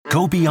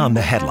Go beyond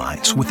the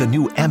headlines with the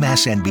new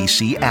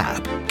MSNBC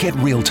app. Get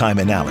real-time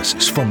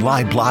analysis from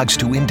live blogs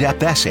to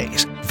in-depth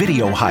essays,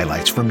 video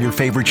highlights from your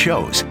favorite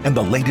shows, and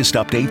the latest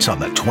updates on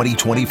the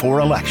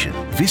 2024 election.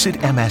 Visit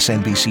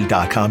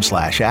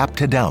msnbc.com/app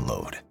to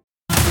download.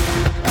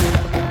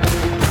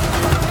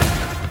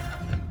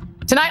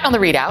 Tonight on The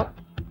Readout.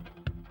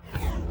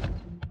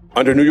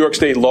 Under New York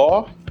state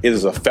law, it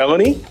is a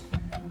felony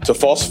to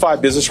falsify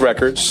business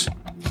records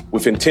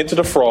with intent to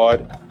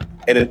defraud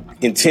and an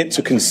intent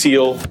to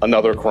conceal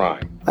another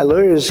crime. My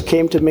lawyers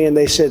came to me and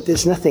they said,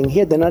 there's nothing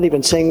here. They're not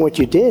even saying what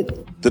you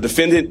did. The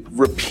defendant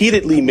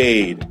repeatedly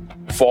made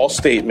false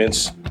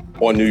statements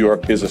on New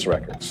York business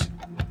records.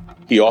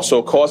 He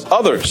also caused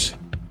others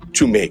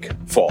to make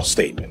false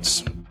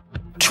statements.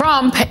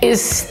 Trump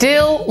is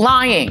still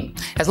lying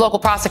as local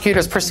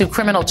prosecutors pursue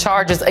criminal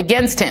charges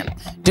against him,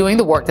 doing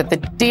the work that the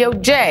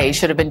DOJ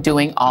should have been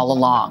doing all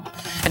along.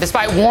 And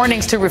despite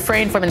warnings to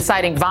refrain from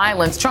inciting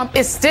violence, Trump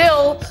is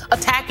still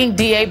attacking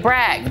DA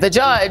Bragg, the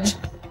judge,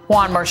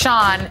 Juan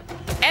Merchan,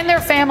 and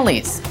their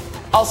families.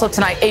 Also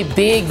tonight, a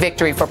big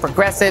victory for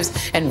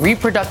progressives and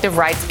reproductive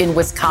rights in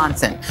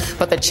Wisconsin.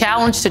 But the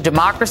challenge to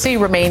democracy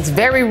remains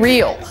very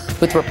real,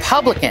 with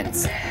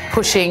Republicans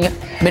pushing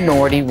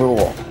minority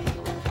rule.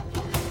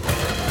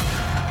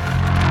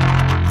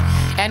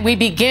 And we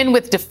begin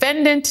with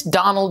defendant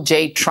Donald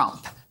J.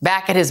 Trump,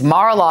 back at his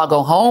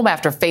Mar-a-Lago home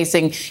after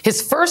facing his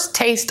first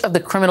taste of the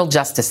criminal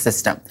justice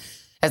system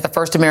as the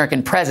first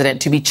American president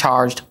to be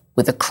charged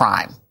with a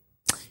crime.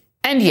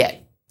 And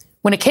yet,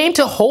 when it came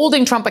to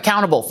holding Trump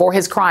accountable for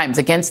his crimes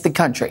against the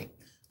country,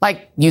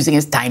 like using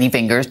his tiny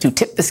fingers to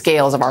tip the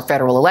scales of our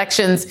federal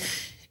elections,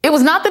 it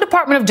was not the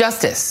Department of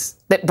Justice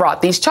that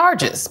brought these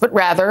charges, but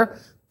rather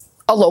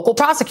a local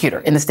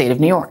prosecutor in the state of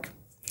New York.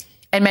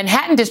 And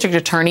Manhattan District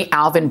Attorney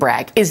Alvin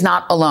Bragg is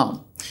not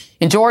alone.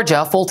 In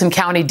Georgia, Fulton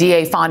County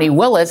DA Fani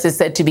Willis is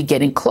said to be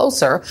getting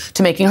closer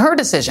to making her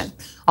decision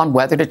on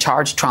whether to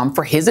charge Trump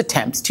for his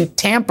attempts to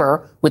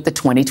tamper with the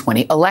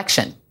 2020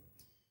 election.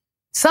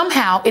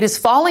 Somehow, it is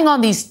falling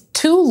on these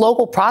two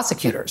local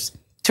prosecutors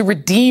to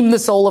redeem the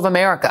soul of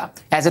America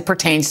as it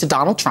pertains to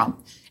Donald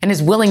Trump and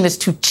his willingness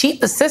to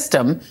cheat the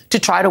system to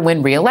try to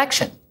win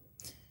re-election.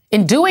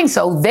 In doing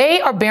so,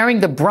 they are bearing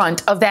the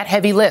brunt of that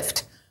heavy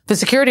lift. The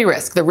security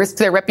risk, the risk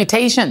to their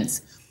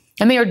reputations.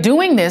 And they are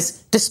doing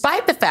this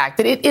despite the fact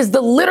that it is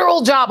the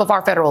literal job of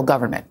our federal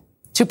government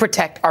to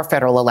protect our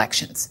federal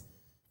elections.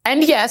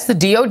 And yes, the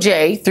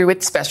DOJ, through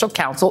its special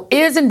counsel,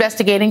 is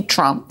investigating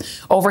Trump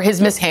over his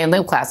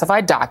mishandling of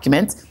classified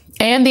documents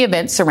and the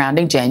events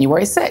surrounding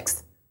January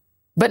 6th.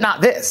 But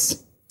not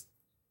this.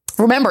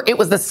 Remember, it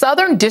was the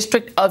Southern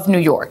District of New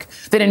York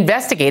that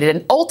investigated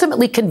and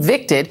ultimately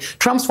convicted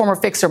Trump's former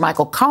fixer,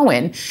 Michael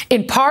Cohen,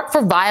 in part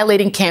for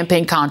violating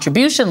campaign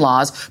contribution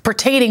laws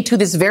pertaining to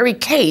this very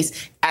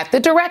case at the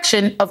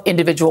direction of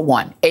Individual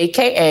One,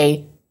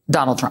 a.k.a.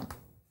 Donald Trump.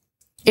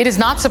 It is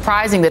not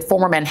surprising that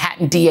former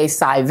Manhattan DA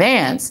Cy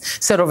Vance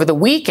said over the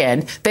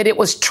weekend that it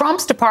was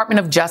Trump's Department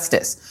of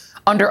Justice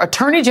under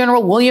Attorney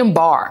General William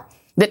Barr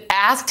that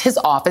asked his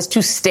office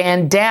to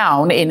stand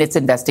down in its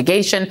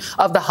investigation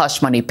of the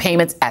hush money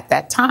payments at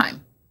that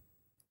time.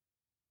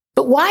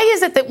 But why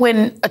is it that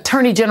when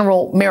Attorney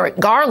General Merrick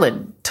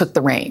Garland took the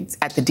reins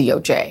at the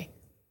DOJ,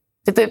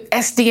 that the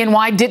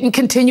SDNY didn't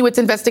continue its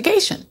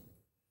investigation?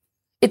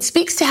 It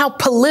speaks to how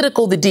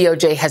political the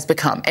DOJ has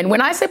become. And when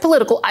I say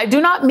political, I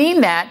do not mean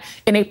that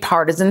in a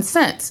partisan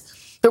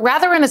sense, but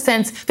rather in a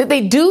sense that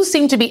they do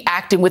seem to be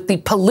acting with the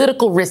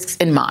political risks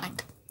in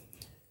mind.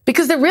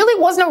 Because there really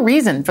was no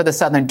reason for the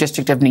Southern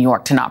District of New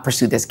York to not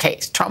pursue this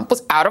case. Trump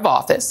was out of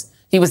office.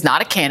 He was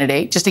not a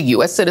candidate, just a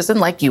U.S. citizen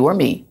like you or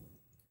me.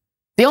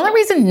 The only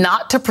reason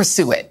not to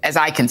pursue it, as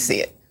I can see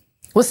it,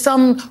 was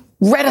some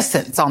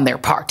reticence on their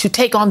part to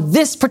take on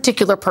this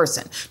particular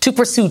person, to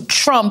pursue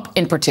Trump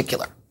in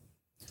particular.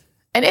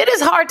 And it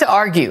is hard to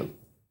argue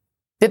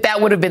that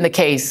that would have been the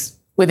case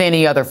with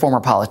any other former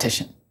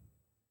politician.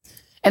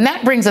 And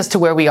that brings us to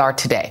where we are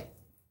today,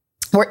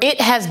 where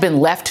it has been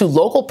left to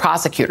local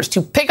prosecutors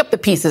to pick up the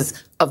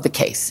pieces of the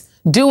case,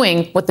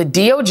 doing what the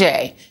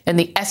DOJ and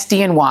the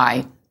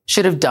SDNY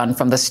should have done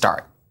from the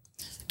start.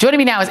 Joining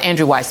me now is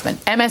Andrew Weissman,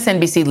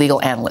 MSNBC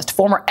legal analyst,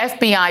 former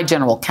FBI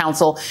general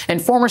counsel,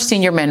 and former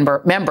senior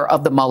member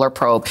of the Mueller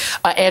probe.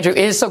 Andrew, it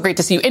is so great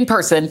to see you in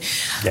person.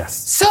 Yes.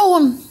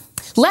 So,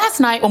 last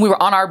night when we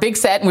were on our big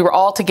set and we were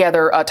all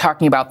together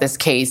talking about this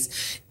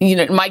case,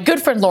 my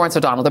good friend Lawrence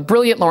O'Donnell, the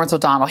brilliant Lawrence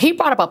O'Donnell, he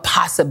brought up a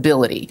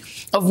possibility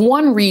of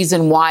one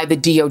reason why the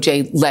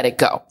DOJ let it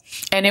go.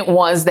 And it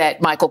was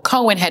that Michael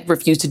Cohen had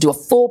refused to do a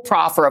full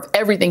proffer of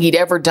everything he'd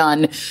ever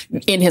done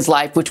in his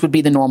life, which would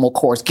be the normal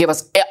course. Give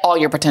us all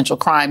your potential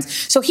crimes.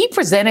 So he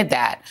presented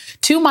that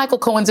to Michael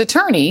Cohen's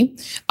attorney,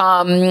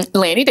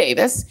 Lanny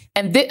Davis.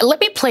 And let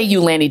me play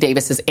you Lanny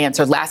Davis's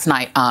answer last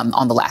night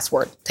on The Last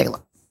Word. Take a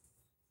look.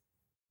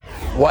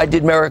 Why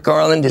did Merrick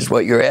Garland, is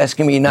what you're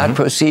asking me, not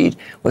proceed?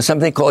 Well,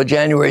 something called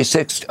January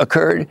 6th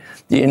occurred,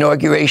 the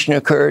inauguration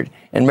occurred,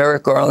 and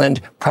Merrick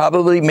Garland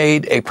probably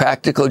made a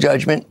practical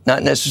judgment,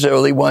 not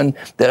necessarily one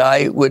that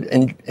I would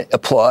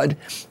applaud,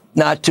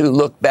 not to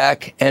look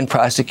back and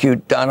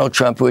prosecute Donald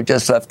Trump, who had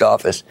just left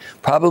office.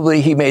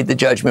 Probably he made the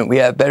judgment we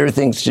have better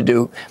things to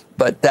do,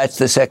 but that's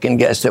the second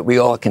guess that we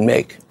all can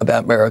make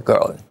about Merrick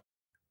Garland.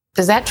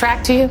 Does that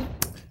track to you?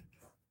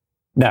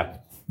 No,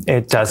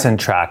 it doesn't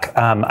track.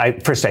 I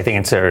think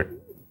it's a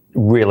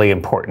really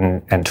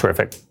important and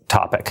terrific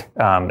topic.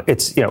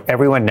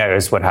 Everyone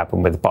knows what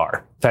happened with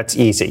Barr. That's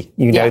easy.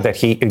 You know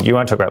that you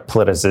want to talk about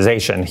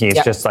politicization.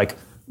 He's just like,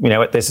 you know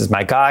what, this is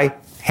my guy,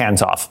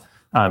 hands off.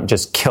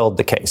 Just killed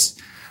the case.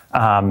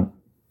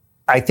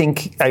 I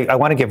think I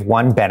want to give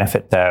one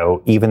benefit,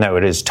 though, even though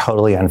it is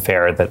totally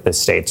unfair that the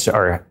states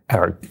are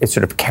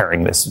sort of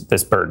carrying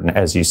this burden,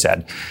 as you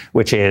said,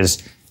 which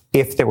is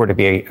if there were to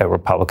be a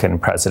Republican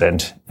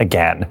president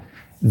again,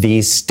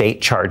 these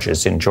state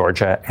charges in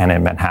Georgia and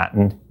in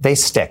Manhattan, they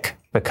stick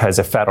because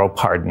a federal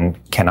pardon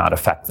cannot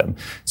affect them.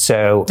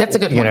 So, that's a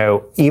good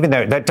one. Even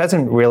though that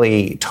doesn't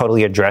really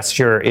totally address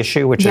your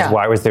issue, which is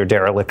why was there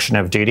dereliction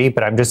of duty,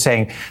 but I'm just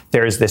saying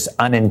there's this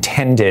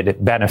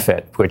unintended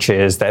benefit, which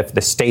is that if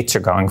the states are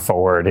going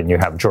forward and you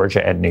have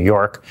Georgia and New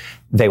York,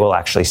 they will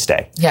actually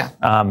stay. Yeah.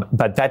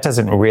 But that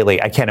doesn't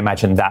really, I can't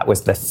imagine that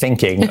was the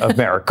thinking of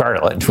Merrick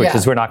Garland, which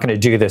is we're not going to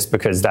do this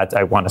because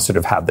I want to sort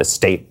of have the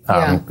state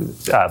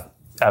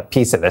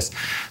piece of this.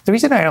 The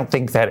reason I don't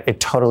think that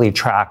it totally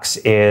tracks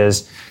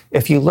is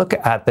if you look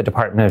at the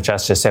Department of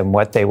Justice and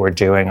what they were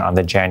doing on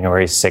the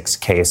January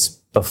 6th case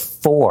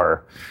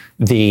before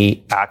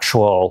the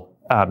actual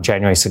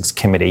January 6th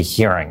committee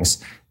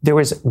hearings, there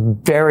was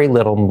very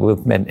little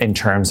movement in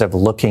terms of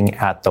looking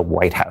at the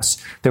White House.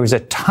 There was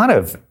a ton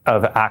of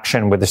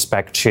action with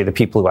respect to the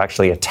people who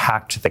actually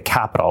attacked the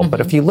Capitol. Mm-hmm.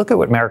 But if you look at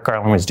what Merrick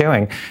Garland was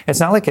doing, it's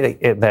not like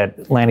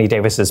that Lanny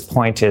Davis's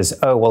point is,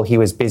 he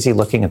was busy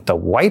looking at the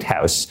White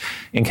House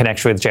in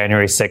connection with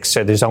January 6th,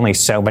 so there's only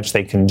so much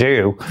they can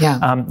do.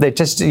 Yeah. They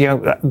just,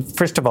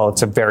 first of all,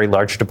 it's a very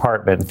large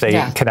department. They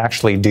can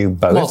actually do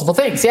both. Multiple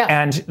things,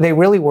 And they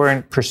really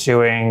weren't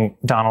pursuing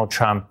Donald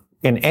Trump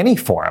in any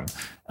forum.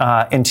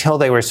 Until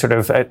they were sort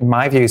of, in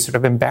my view, sort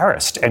of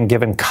embarrassed and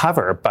given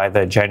cover by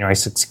the January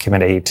 6th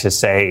committee to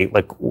say,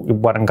 like,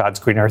 what on God's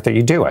green earth are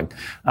you doing?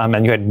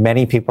 And you had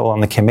many people on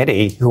the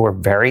committee who were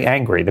very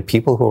angry. The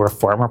people who were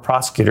former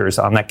prosecutors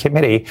on that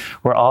committee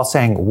were all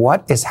saying,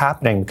 what is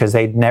happening? Because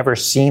they'd never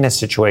seen a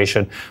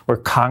situation where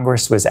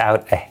Congress was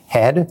out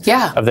ahead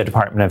of the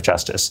Department of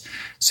Justice.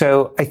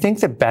 So I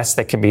think the best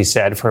that can be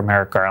said for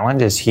Merrick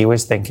Garland is he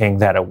was thinking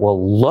that it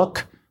will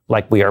look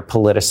like we are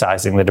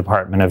politicizing the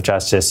Department of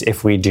Justice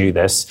if we do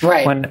this.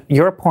 Right. When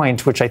your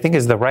point, which I think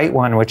is the right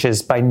one, which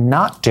is by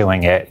not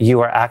doing it, you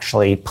are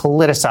actually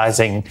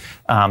politicizing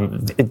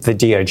the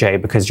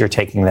DOJ because you're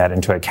taking that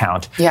into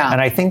account. Yeah.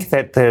 And I think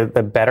that the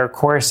better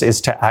course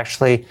is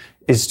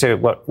to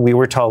what we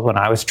were told when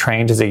I was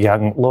trained as a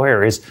young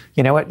lawyer is,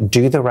 you know what,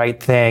 do the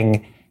right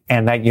thing.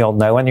 And that you'll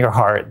know in your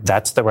heart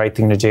that's the right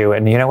thing to do.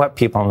 And you know what?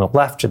 People on the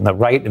left and the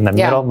right and the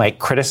middle might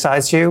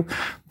criticize you,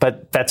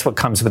 but that's what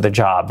comes with the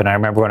job. And I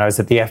remember when I was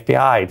at the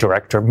FBI,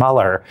 Director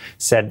Mueller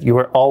said, you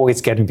are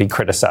always going to be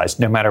criticized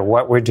no matter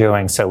what we're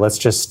doing. So let's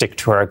just stick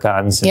to our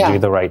guns and do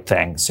the right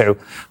thing. So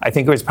I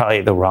think it was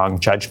probably the wrong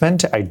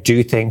judgment. I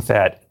do think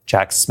that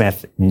Jack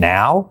Smith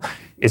now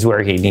is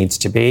where he needs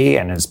to be,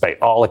 and is by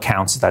all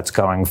accounts that's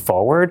going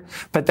forward.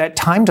 But that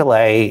time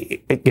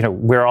delay,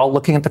 we're all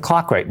looking at the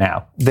clock right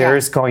now.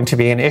 There's going to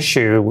be an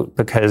issue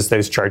because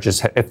those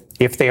charges,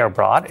 if they are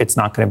brought, it's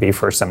not going to be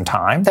for some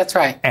time. That's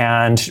right.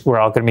 And we're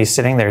all going to be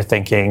sitting there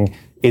thinking,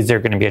 is there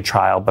going to be a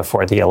trial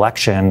before the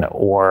election,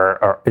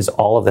 or is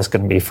all of this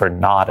going to be for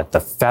naught at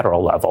the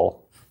federal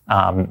level?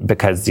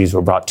 Because these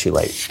were brought too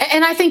late.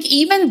 And I think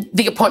even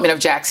the appointment of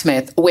Jack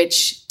Smith,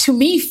 which to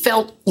me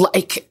felt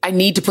like I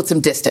need to put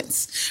some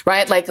distance,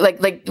 right? Like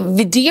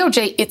the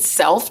DOJ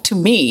itself, to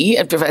me,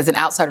 as an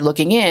outsider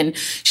looking in,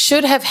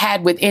 should have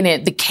had within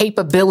it the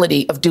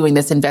capability of doing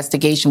this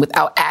investigation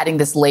without adding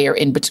this layer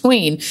in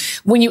between.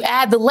 When you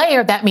add the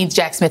layer, that means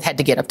Jack Smith had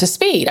to get up to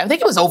speed. I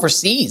think it was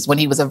overseas when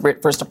he was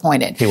first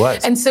appointed. He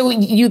was. And so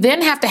you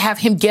then have to have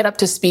him get up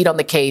to speed on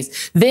the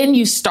case. Then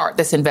you start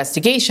this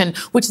investigation,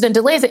 which then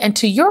delays it. And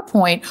to your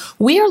point,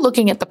 we are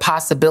looking at the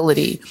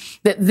possibility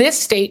that this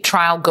state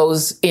trial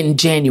goes in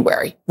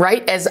January,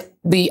 right? As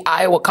the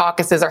Iowa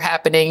caucuses are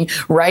happening,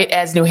 right?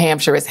 As New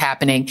Hampshire is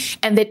happening.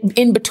 And that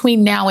in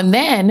between now and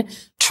then,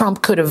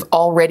 Trump could have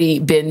already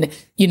been,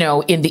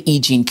 in the E.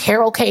 Jean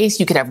Carroll case.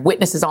 You could have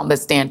witnesses on the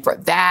stand for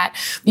that.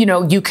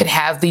 You could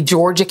have the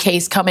Georgia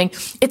case coming.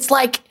 It's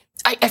like,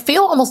 I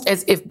feel almost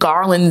as if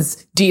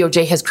Garland's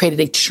DOJ has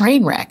created a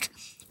train wreck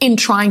in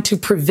trying to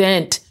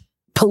prevent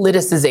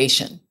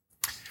politicization.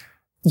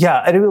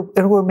 Yeah, it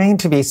will remain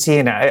to be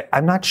seen.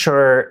 I'm not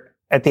sure.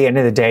 At the end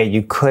of the day,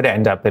 you could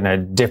end up in a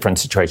different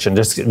situation.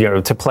 Just,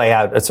 to play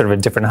out a sort of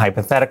a different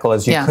hypothetical,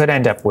 is you could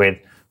end up with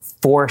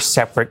 4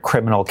 separate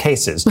criminal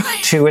cases,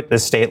 2 at the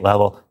state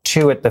level,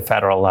 2 at the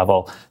federal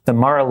level. The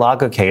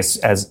Mar-a-Lago case,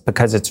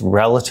 because it's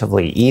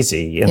relatively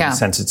easy in the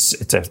sense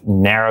it's a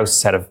narrow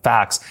set of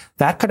facts,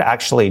 that could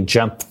actually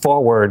jump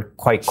forward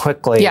quite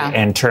quickly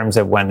in terms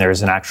of when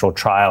there's an actual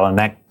trial, and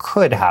that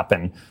could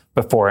happen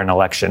before an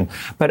election.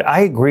 But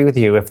I agree with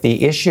you. If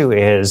the issue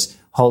is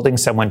holding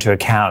someone to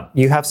account,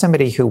 you have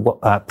somebody who,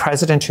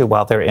 president who,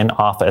 while they're in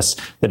office,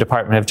 the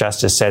Department of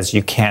Justice says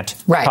you can't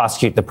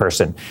prosecute the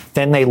person.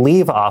 Then they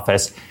leave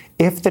office.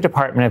 If the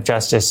Department of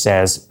Justice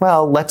says,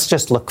 well, let's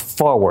just look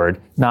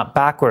forward, not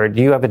backward,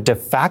 you have a de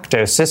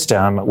facto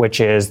system, which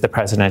is the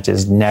president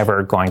is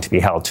never going to be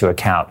held to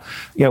account.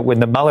 You know, when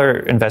the Mueller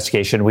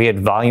investigation, we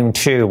had volume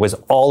 2 was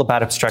all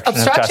about obstruction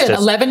of justice.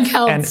 11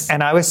 counts.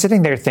 And I was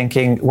sitting there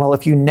thinking, well,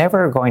 if you're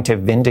never going to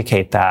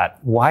vindicate that,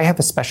 why have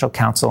a special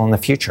counsel in the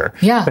future?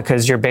 Yeah.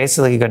 Because you're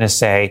basically going to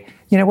say,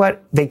 you know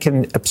what, they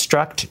can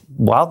obstruct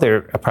while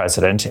they're a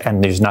president,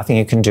 and there's nothing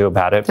you can do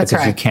about it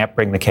because you can't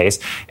bring the case.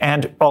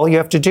 And all you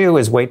have to do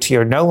is wait till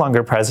you're no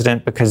longer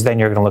president, because then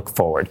you're going to look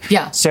forward.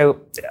 Yeah. So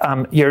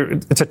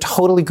it's a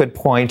totally good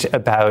point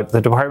about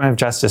the Department of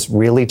Justice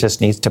really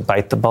just needs to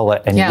bite the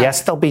bullet. And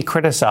yes, they'll be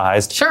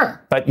criticized.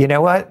 Sure. But you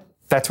know what?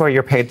 That's where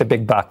you're paid the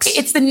big bucks.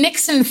 It's the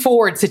Nixon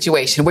Ford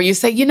situation where you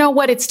say, you know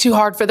what, it's too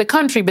hard for the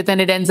country, but then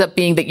it ends up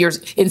being that you're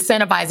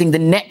incentivizing the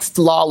next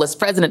lawless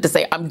president to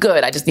say, I'm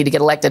good, I just need to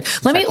get elected.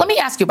 Let me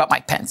ask you about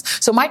Mike Pence.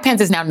 So Mike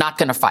Pence is now not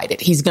going to fight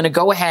it. He's going to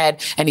go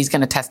ahead and he's going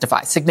to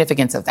testify.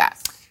 Significance of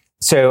that.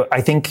 So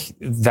I think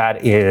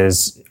that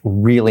is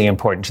really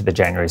important to the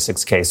January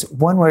 6th case,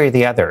 one way or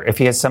the other. If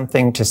he has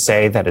something to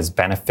say that is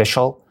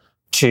beneficial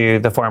to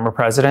the former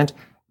president,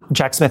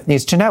 Jack Smith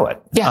needs to know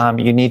it. Yeah.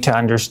 You need to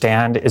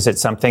understand, is it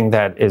something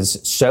that is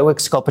so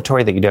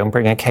exculpatory that you don't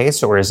bring a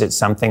case, or is it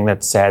something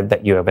that's said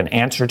that you have an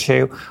answer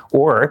to,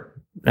 or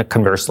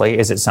conversely,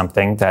 is it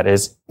something that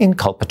is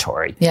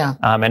inculpatory? Yeah.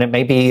 And it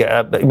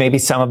may be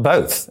some of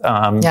both.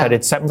 But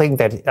it's something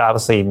that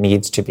obviously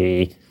needs to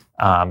be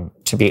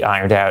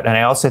ironed out. And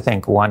I also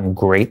think one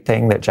great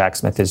thing that Jack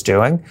Smith is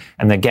doing,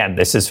 and again,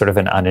 this is sort of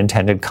an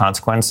unintended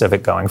consequence of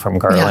it going from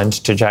Garland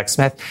to Jack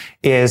Smith,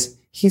 is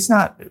he's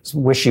not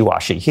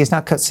wishy-washy. He's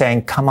not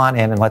saying, come on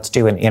in and let's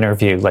do an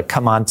interview, like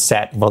come on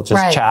set, we'll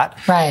just chat.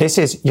 Right. This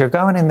is, you're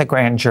going in the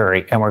grand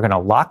jury and we're going to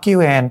lock you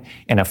in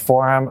a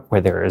forum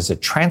where there is a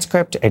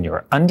transcript and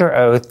you're under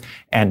oath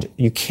and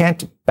you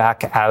can't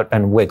back out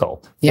and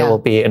wiggle. Yeah. There will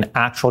be an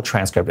actual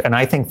transcript. And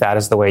I think that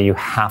is the way you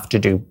have to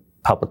do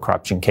public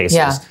corruption cases.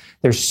 Yeah.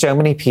 There's so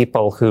many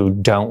people who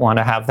don't want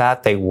to have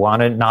that. They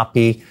want to not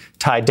be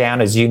tied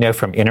down, as you know,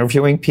 from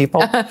interviewing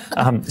people.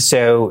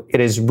 So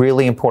it is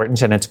really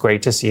important, and it's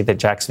great to see that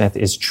Jack Smith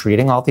is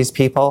treating all these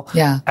people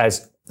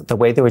as the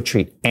way they would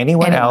treat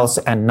anyone else,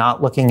 and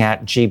not looking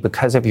at, gee,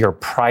 because of your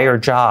prior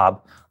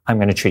job, I'm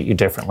going to treat you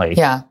differently.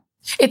 Yeah.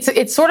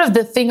 It's sort of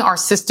the thing our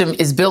system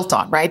is built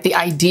on, right? The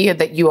idea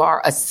that you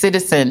are a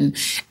citizen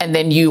and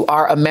then you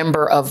are a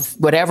member of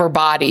whatever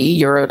body,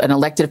 you're an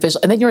elected official,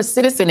 and then you're a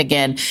citizen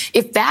again.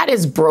 If that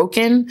is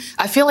broken,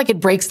 I feel like it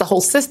breaks the whole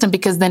system,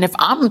 because then if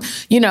I'm,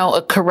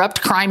 a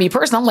corrupt, crimey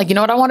person, I'm like, you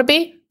know what I want to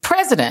be?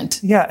 President.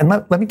 Yeah. And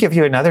let me give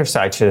you another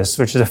side to this,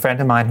 which is a friend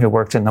of mine who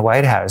worked in the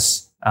White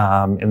House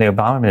in the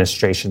Obama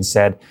administration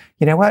said,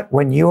 you know what,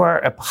 when you are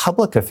a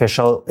public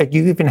official,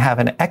 you even have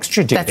an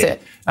extra duty. That's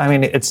it. I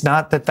mean, it's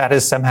not that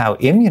is somehow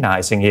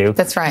immunizing you.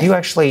 That's right. You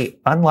actually,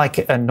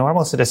 unlike a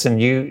normal citizen,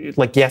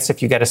 yes,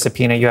 if you get a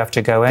subpoena, you have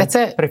to go in. That's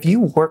it. But if you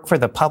work for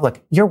the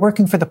public, you're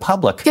working for the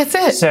public. That's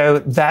it. So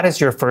that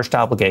is your first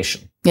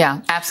obligation.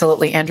 Yeah,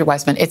 absolutely. Andrew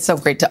Weissman, it's so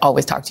great to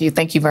always talk to you.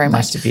 Thank you very much.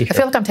 Nice to be here. I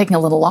feel like I'm taking a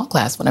little law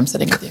class when I'm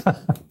sitting with you.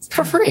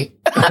 For free.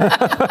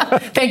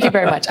 Thank you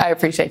very much. I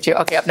appreciate you.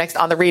 Okay, up next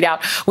on The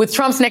Readout, with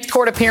Trump's next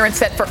court appearance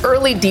set for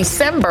early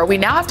December, we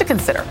now have to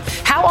consider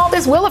how all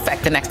this will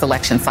affect the next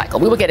election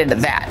cycle. We will get into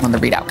that when The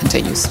Readout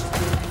continues.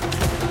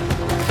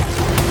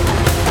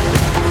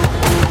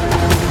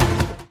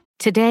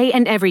 Today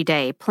and every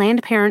day,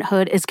 Planned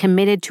Parenthood is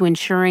committed to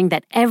ensuring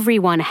that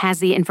everyone has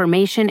the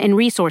information and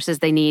resources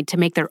they need to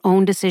make their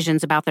own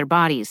decisions about their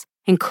bodies,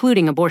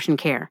 including abortion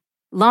care.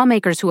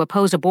 Lawmakers who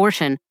oppose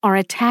abortion are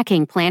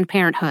attacking Planned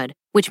Parenthood,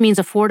 which means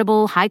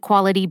affordable,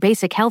 high-quality,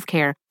 basic health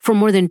care for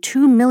more than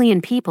 2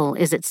 million people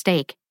is at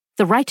stake.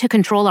 The right to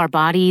control our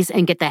bodies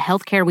and get the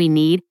health care we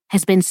need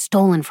has been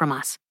stolen from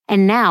us.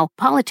 And now,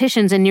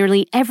 politicians in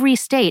nearly every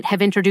state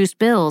have introduced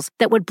bills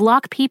that would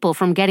block people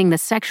from getting the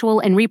sexual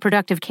and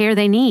reproductive care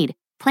they need.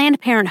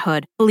 Planned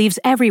Parenthood believes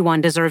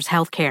everyone deserves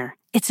health care.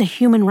 It's a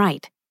human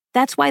right.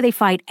 That's why they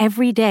fight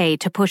every day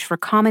to push for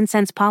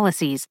common-sense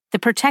policies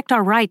that protect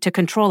our right to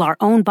control our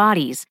own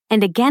bodies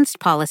and against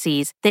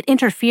policies that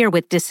interfere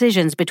with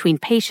decisions between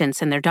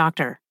patients and their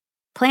doctor.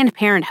 Planned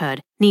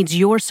Parenthood needs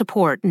your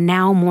support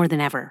now more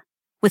than ever.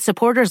 With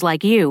supporters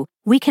like you,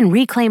 we can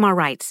reclaim our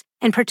rights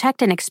and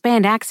protect and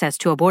expand access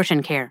to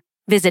abortion care.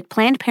 Visit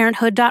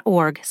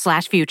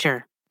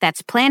PlannedParenthood.org/future.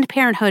 That's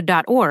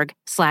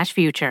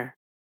PlannedParenthood.org/future.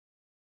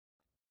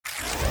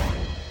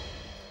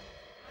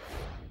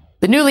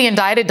 The newly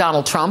indicted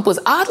Donald Trump was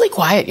oddly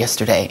quiet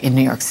yesterday in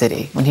New York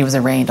City when he was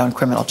arraigned on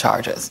criminal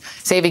charges,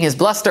 saving his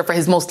bluster for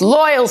his most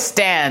loyal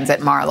stands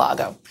at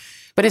Mar-a-Lago.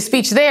 But his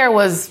speech there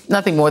was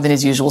nothing more than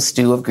his usual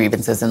stew of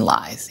grievances and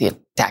lies. He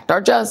attacked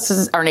our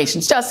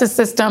nation's justice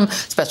system,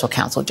 special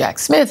counsel Jack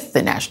Smith,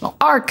 the National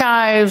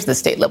Archives, the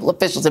state level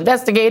officials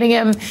investigating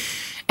him.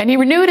 And he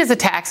renewed his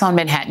attacks on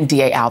Manhattan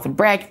DA Alvin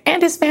Bragg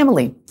and his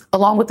family,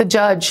 along with the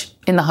judge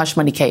in the hush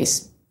money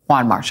case,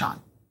 Juan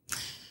Marchand.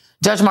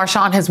 Judge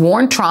Marchand has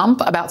warned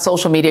Trump about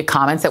social media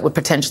comments that would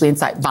potentially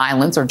incite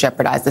violence or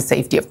jeopardize the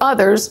safety of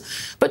others,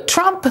 but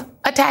Trump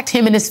attacked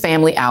him and his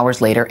family hours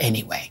later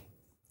anyway.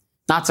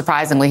 Not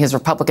surprisingly, his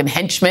Republican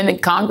henchmen in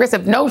Congress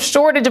have no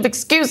shortage of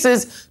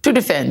excuses to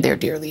defend their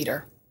dear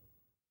leader.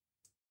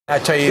 I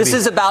tell you, this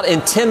is about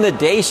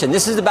intimidation.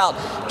 This is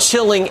about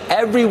chilling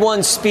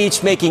everyone's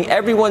speech, making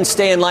everyone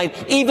stay in line.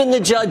 Even the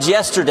judge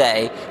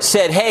yesterday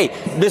said, hey,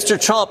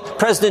 Mr. Trump,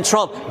 President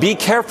Trump, be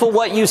careful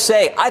what you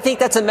say. I think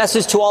that's a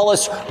message to all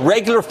us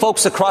regular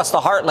folks across the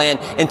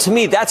heartland. And to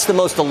me, that's the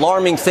most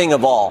alarming thing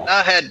of all.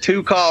 I had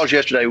 2 calls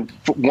yesterday,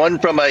 one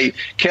from a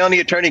county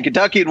attorney in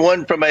Kentucky and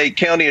one from a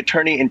county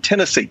attorney in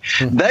Tennessee.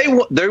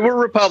 Mm-hmm. They were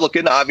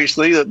Republican,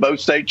 obviously. Both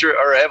states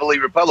are heavily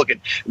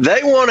Republican.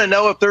 They want to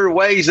know if there are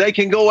ways they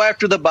can go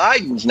after the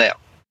Bidens now.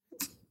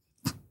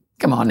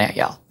 Come on now,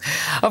 y'all.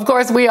 Of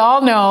course, we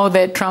all know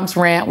that Trump's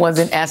rant was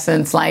in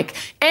essence like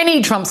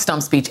any Trump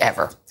stump speech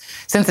ever,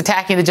 since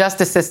attacking the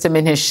justice system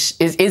is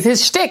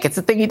his shtick. It's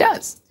the thing he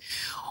does.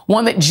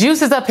 One that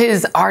juices up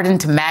his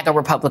ardent MAGA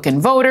Republican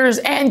voters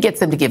and gets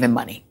them to give him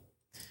money.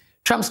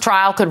 Trump's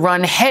trial could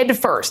run head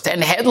first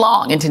and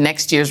headlong into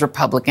next year's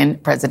Republican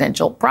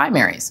presidential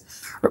primaries.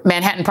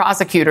 Manhattan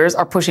prosecutors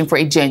are pushing for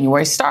a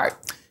January start.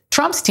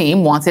 Trump's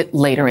team wants it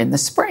later in the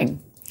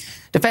spring.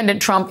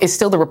 Defendant Trump is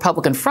still the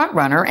Republican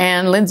frontrunner,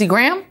 and Lindsey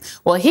Graham,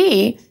 well,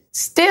 he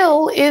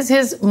still is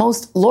his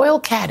most loyal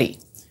caddy,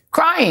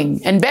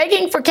 crying and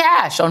begging for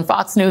cash on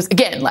Fox News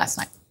again last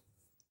night.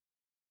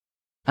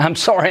 I'm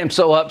sorry I'm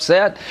so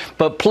upset,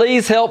 but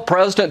please help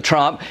President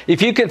Trump.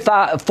 If you can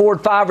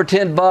afford $5 or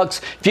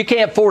 $10, if you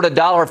can't afford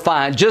 $1,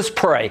 fine, just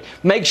pray.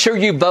 Make sure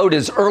you vote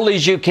as early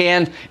as you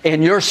can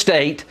in your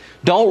state.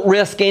 Don't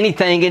risk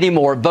anything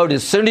anymore. Vote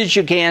as soon as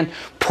you can.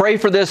 Pray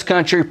for this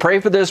country.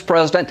 Pray for this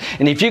president.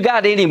 And if you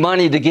got any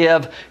money to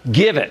give,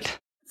 give it.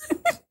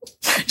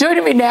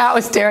 Joining me now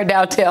is Tara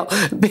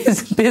Dowdell,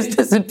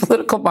 business and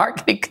political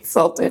marketing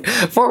consultant,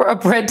 former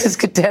apprentice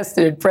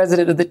contestant and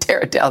president of the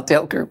Tara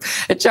Dowdell Group,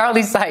 and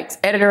Charlie Sykes,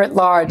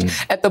 editor-at-large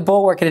at The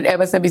Bulwark and an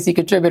MSNBC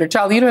contributor.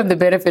 Charlie, you don't have the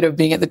benefit of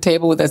being at the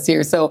table with us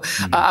here, so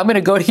I'm going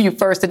to go to you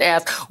first and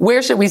ask,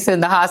 where should we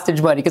send the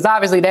hostage money? Because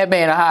obviously that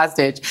man a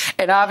hostage,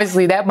 and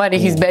obviously that money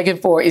he's begging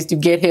for is to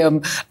get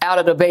him out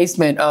of the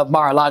basement of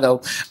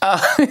Mar-a-Lago.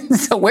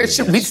 So where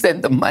should we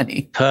send the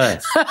money?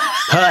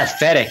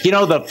 Pathetic. You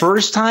know, the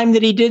first time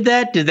that he did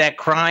that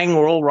crying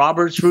Oral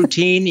Roberts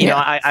routine. You know,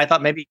 I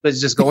thought maybe he was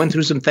just going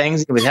through some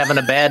things. He was having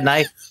a bad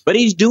night, but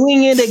he's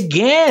doing it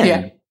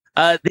again.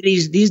 That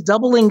he's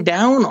doubling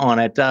down on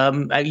it.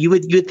 You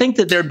would think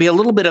that there'd be a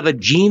little bit of a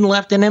gene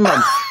left in him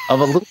of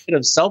a little bit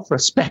of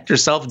self-respect or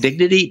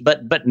self-dignity,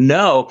 but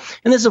no.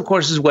 And this, of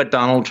course, is what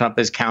Donald Trump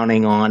is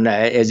counting on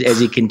as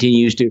he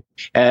continues to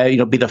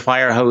be the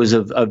fire hose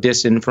of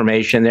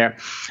disinformation there.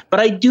 But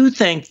I do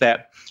think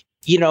that,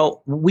 you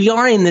know, we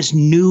are in this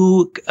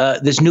new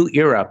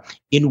era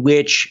in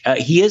which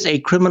he is a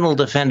criminal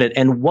defendant,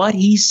 and what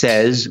he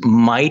says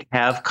might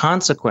have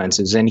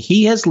consequences. And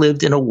he has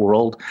lived in a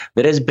world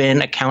that has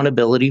been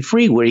accountability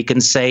free, where he can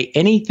say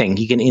anything,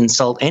 he can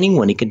insult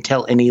anyone, he can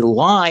tell any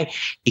lie,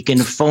 he can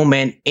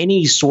foment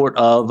any sort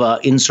of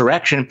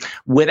insurrection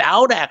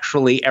without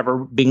actually ever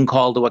being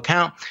called to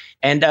account.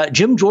 And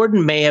Jim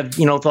Jordan may have,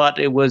 thought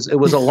it was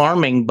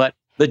alarming, but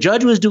the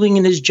judge was doing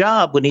in his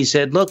job when he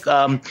said, look,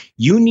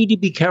 you need to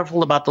be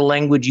careful about the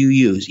language you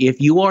use. If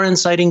you are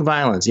inciting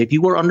violence, if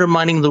you are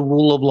undermining the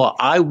rule of law,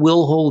 I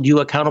will hold you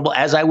accountable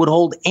as I would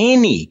hold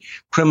any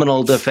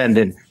criminal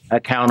defendant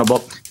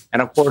accountable.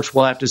 And of course,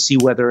 we'll have to see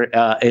whether,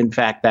 in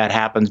fact, that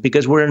happens,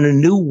 because we're in a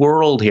new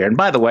world here. And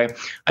by the way,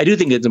 I do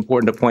think it's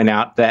important to point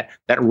out that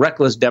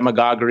reckless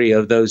demagoguery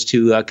of those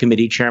two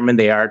committee chairmen.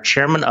 They are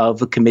chairman of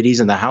the committees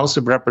in the House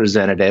of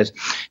Representatives,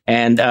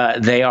 and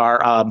they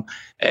are,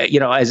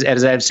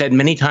 as I've said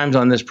many times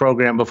on this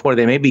program before,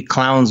 they may be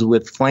clowns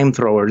with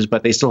flamethrowers,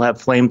 but they still have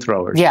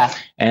flamethrowers. Yeah.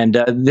 And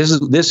this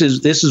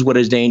is what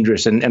is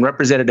dangerous. And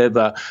Representative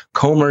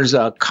Comer's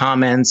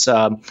comments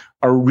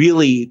are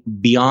really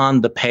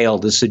beyond the pale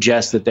to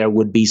suggest that there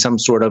would be some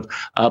sort of,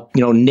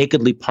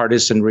 nakedly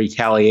partisan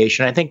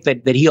retaliation. I think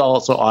that he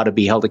also ought to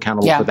be held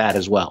accountable for that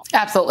as well.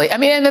 Absolutely. I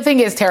mean, and the thing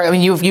is, Terry,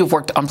 you've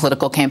worked on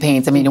political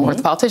campaigns. You worked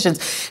with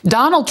politicians.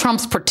 Donald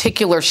Trump's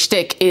particular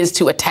shtick is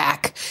to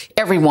attack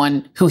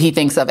everyone who he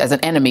thinks of as an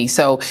enemy.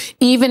 So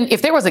even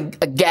if there was a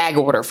gag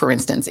order, for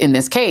instance, in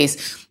this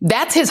case,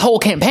 that's his whole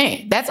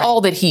campaign. That's all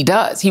that he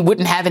does. He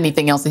wouldn't have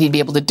anything else that he'd be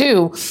able to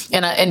do.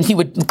 And he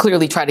would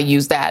clearly try to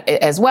use that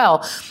as well.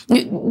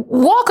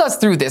 Walk us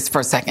through this for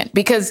a second,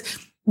 because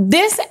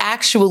this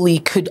actually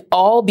could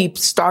all be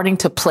starting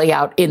to play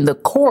out in the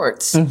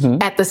courts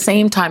at the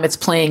same time it's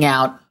playing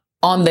out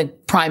on the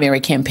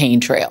primary campaign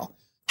trail.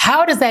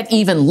 How does that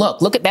even look?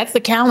 That's the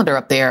calendar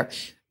up there.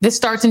 This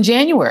starts in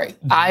January,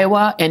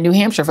 Iowa and New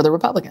Hampshire for the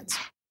Republicans.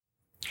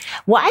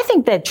 Well, I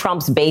think that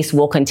Trump's base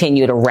will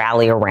continue to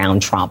rally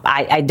around Trump.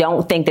 I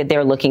don't think that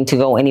they're looking to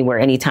go anywhere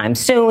anytime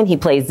soon. He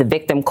plays the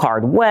victim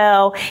card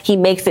well. He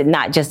makes it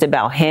not just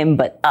about him,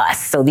 but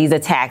us. So these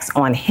attacks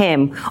on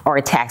him are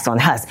attacks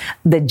on us.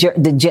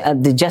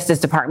 The Justice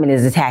Department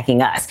is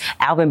attacking us.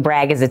 Alvin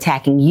Bragg is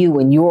attacking you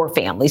and your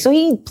family. So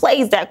he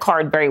plays that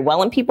card very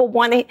well, and people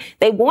want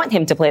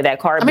him to play that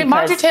card. I mean,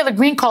 Marjorie Taylor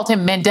Greene called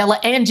him Mandela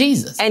and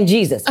Jesus. And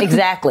Jesus,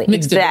 exactly.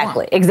 Mixed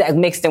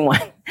in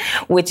one,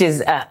 which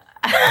is...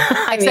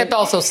 Except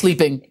also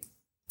sleeping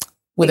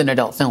with an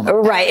adult film.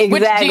 Right,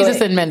 exactly. Which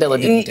Jesus and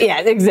Mandela didn't do. Yeah,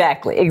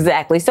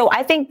 exactly. So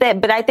I think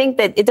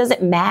that it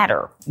doesn't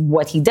matter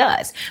what he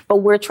does. But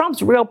where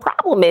Trump's real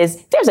problem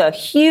is, there's a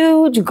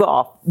huge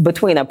gulf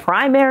between a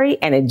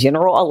primary and a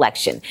general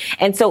election.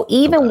 And so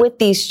even with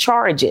these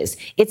charges,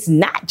 it's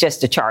not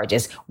just the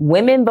charges.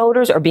 Women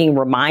voters are being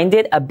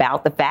reminded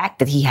about the fact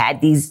that he had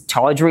these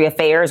tawdry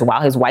affairs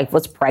while his wife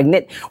was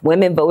pregnant.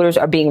 Women voters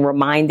are being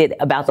reminded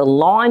about the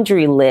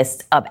laundry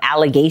list of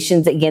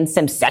allegations against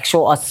him,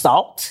 sexual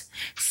assault,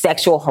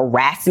 sexual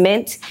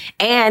harassment,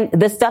 and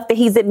the stuff that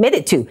he's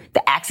admitted to.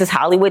 The Access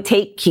Hollywood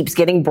tape keeps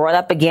getting brought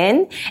up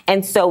again.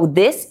 And so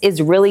this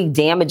is really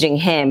damaging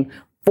him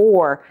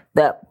for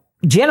the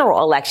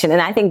general election. And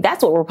I think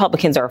that's what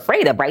Republicans are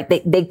afraid of, right?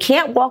 They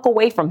can't walk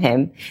away from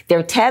him.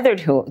 They're tethered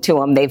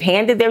to him. They've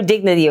handed their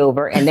dignity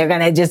over, and they're going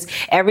to just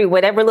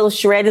whatever little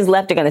shred is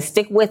left, they're going to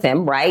stick with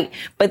him, right?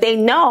 But they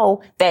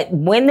know that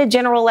when the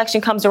general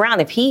election comes around,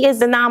 if he is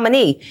the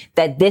nominee,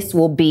 that this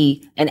will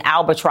be an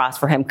albatross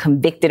for him,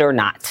 convicted or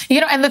not.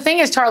 And the thing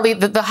is, Charlie,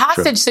 the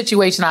hostage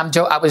situation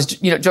I was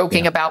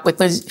joking about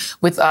with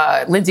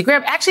Lindsey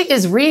Graham actually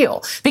is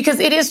real, because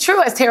it is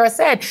true, as Tara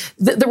said,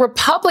 the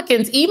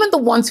Republicans, even the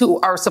ones who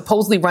are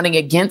supposedly running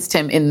against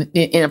him in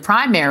a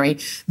primary,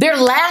 they're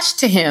lashed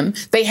to him.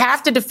 They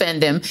have to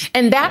defend him.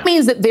 And that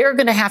means that they're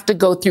going to have to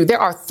go through. There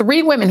are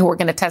 3 women who are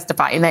going to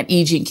testify in that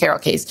E. Jean Carroll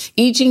case.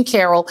 E. Jean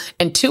Carroll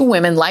and 2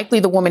 women,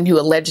 likely the woman who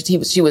alleged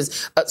she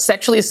was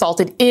sexually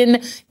assaulted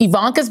in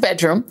Ivanka's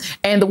bedroom,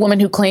 and the woman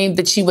who claimed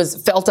that she was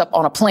felt up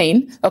on a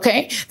plane.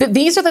 OK, that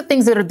these are the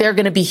things that they're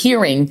going to be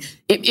hearing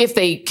if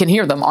they can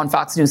hear them on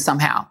Fox News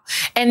somehow.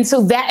 And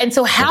so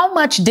how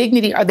much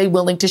dignity are they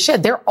willing to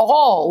shed? They're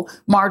all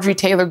Marjorie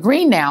Taylor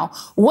Greene now.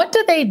 What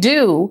do they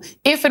do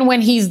if and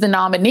when he's the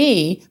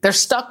nominee, they're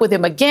stuck with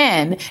him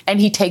again, and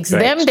he takes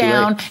them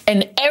down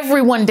and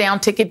everyone down,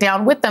 ticket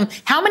down with them?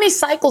 How many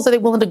cycles are they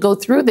willing to go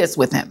through this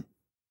with him?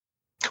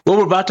 Well,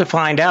 we're about to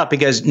find out,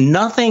 because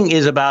nothing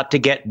is about to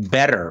get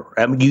better.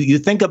 I mean, you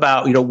think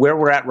about, where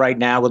we're at right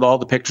now with all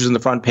the pictures in the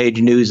front page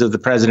news of the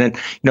president,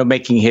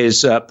 making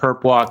his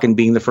perp walk and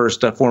being the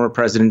first former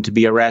president to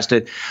be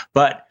arrested.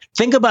 But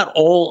think about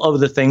all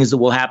of the things that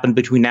will happen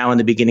between now and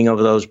the beginning of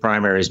those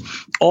primaries,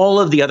 all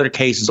of the other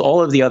cases,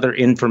 all of the other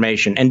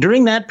information. And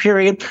during that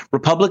period,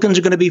 Republicans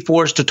are going to be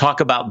forced to talk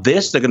about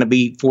this. They're going to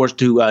be forced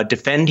to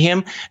defend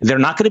him. They're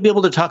not going to be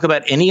able to talk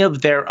about any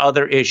of their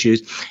other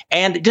issues.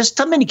 And just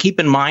something to keep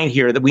in mind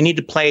here, that we need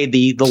to play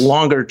the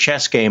longer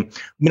chess game.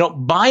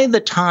 By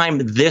the time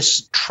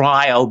this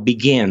trial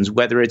begins,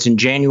 whether it's in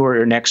January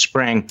or next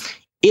spring,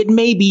 it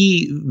may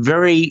be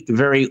very,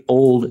 very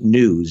old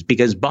news,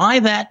 because by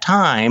that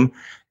time,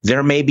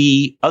 there may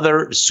be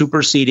other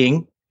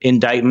superseding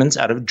indictments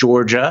out of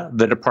Georgia,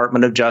 the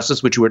Department of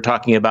Justice, which you were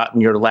talking about in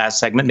your last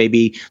segment.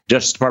 Maybe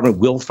Justice Department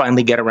will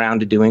finally get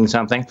around to doing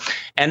something.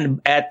 And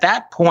at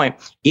that point,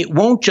 it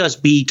won't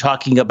just be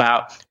talking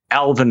about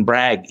Alvin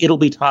Bragg. It'll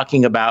be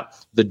talking about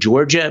the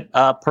Georgia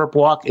perp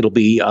walk. It'll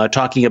be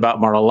talking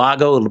about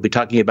Mar-a-Lago. It'll be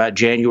talking about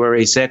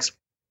January 6th.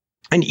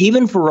 And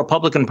even for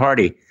Republican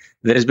Party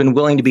that has been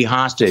willing to be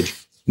hostage,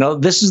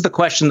 this is the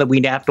question that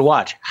we have to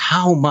watch.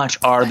 How much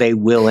are they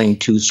willing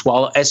to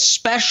swallow,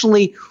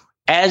 especially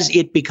as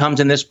it becomes,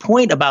 and this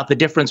point about the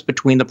difference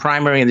between the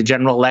primary and the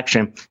general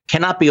election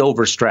cannot be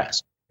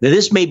overstressed.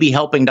 This may be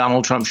helping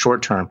Donald Trump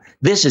short term.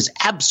 This is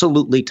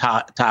absolutely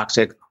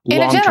toxic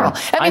long term.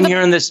 I'm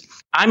here in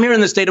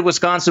the state of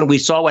Wisconsin. We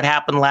saw what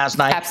happened last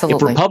night.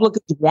 Absolutely. If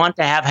Republicans want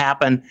to have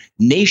happen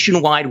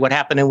nationwide what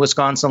happened in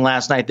Wisconsin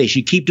last night, they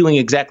should keep doing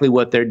exactly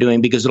what they're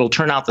doing, because it'll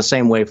turn out the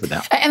same way for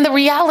them. And the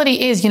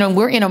reality is,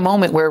 we're in a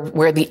moment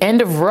where the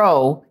end of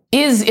Roe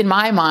is, in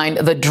my mind,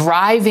 the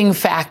driving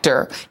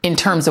factor in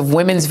terms of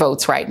women's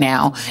votes right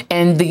now.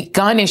 And the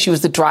gun issue is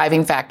the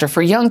driving factor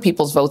for young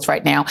people's votes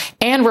right now.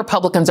 And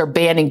Republicans are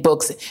banning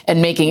books and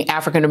making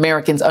African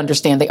Americans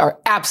understand they are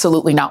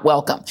absolutely not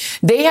welcome.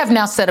 They have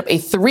now set up a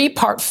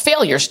 3-part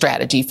failure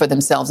strategy for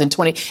themselves in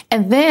 20.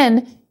 And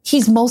then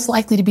he's most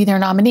likely to be their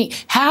nominee.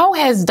 How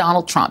has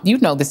Donald Trump,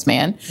 this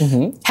man,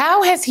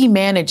 how has he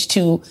managed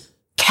to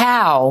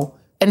cow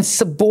and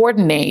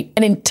subordinate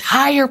an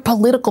entire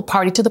political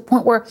party to the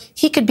point where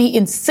he could be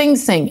in Sing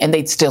Sing and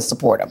they'd still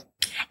support him?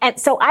 And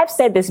so I've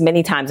said this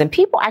many times, and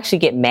people actually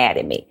get mad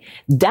at me.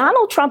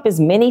 Donald Trump is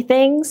many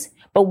things,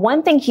 But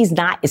one thing he's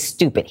not is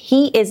stupid.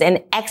 He is an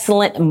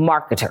excellent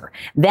marketer.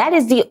 That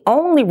is the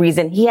only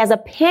reason he has a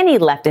penny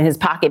left in his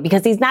pocket,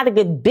 because he's not a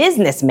good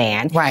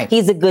businessman. Right.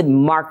 He's a good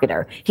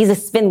marketer. He's a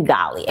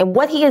Svengali. And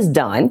what he has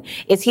done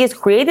is he has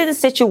created a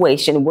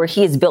situation where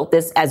he has built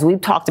this, as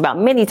we've talked about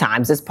many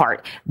times, this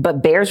part,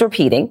 but bears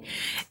repeating.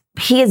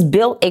 He has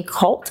built a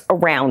cult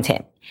around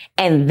him.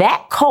 And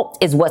that cult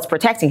is what's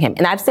protecting him.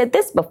 And I've said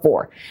this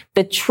before.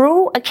 The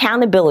true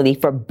accountability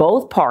for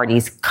both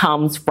parties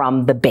comes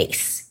from the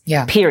base.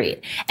 Yeah.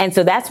 Period. And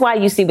so that's why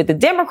you see with the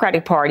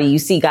Democratic Party, you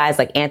see guys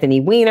like Anthony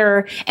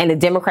Weiner, and the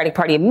Democratic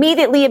Party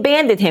immediately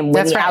abandoned him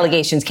when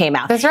allegations came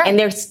out. That's right. And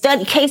there's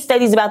case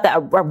studies about that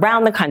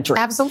around the country.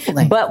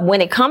 Absolutely. But when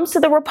it comes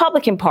to the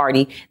Republican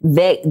Party,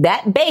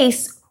 that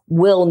base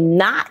will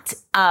not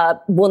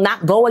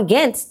go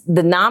against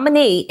the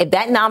nominee if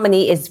that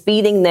nominee is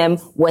feeding them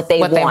what they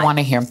want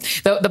to hear.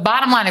 The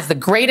bottom line is the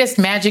greatest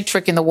magic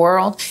trick in the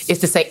world is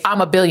to say,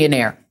 I'm a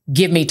billionaire.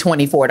 Give me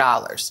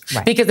 $24.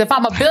 Right. Because if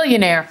I'm a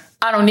billionaire,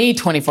 I don't need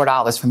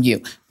 $24 from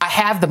you. I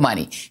have the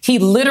money. He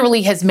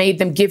literally has made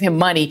them give him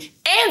money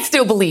and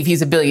still believe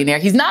he's a billionaire.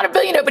 He's not a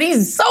billionaire, but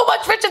he's so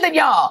much richer than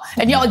y'all.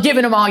 And y'all are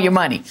giving him all your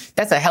money.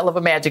 That's a hell of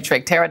a magic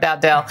trick. Tara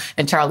Dowdell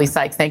and Charlie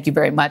Sykes, thank you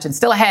very much. And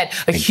still ahead,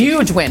 a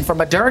huge win for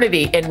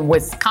modernity in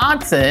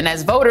Wisconsin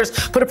as voters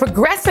put a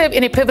progressive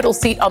in a pivotal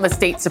seat on the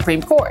state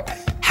Supreme Court.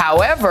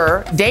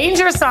 However,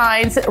 danger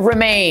signs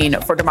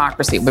remain for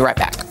democracy. We'll be right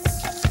back.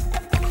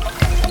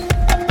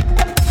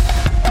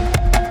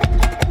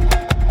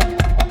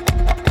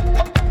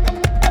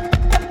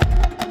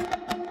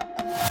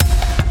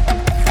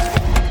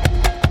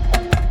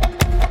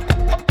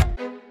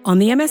 On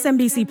the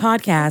MSNBC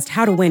podcast,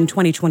 How to Win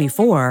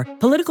 2024,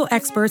 political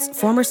experts,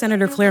 former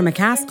Senator Claire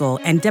McCaskill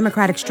and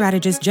Democratic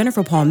strategist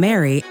Jennifer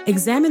Palmieri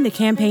examine the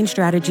campaign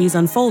strategies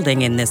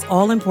unfolding in this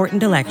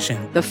all-important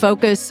election. The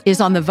focus is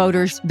on the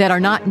voters that are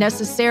not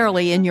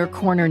necessarily in your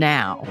corner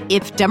now.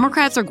 If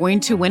Democrats are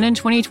going to win in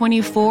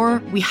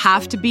 2024, we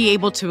have to be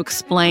able to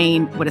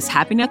explain what is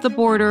happening at the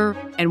border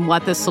and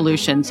what the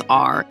solutions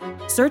are.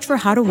 Search for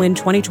How to Win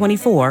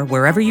 2024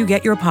 wherever you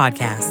get your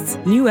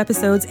podcasts. New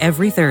episodes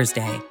every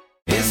Thursday.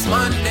 It's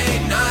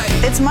Monday night.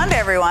 It's Monday,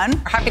 everyone.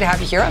 We're happy to have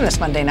you here on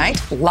this Monday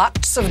night.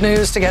 Lots of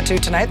news to get to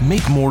tonight.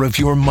 Make more of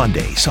your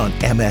Mondays on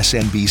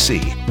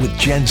MSNBC with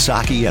Jen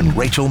Psaki and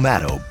Rachel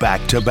Maddow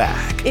back to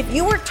back. If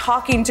you were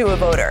talking to a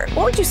voter,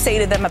 what would you say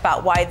to them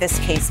about why this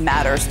case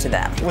matters to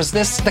them? Was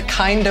this the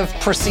kind of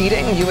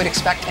proceeding you would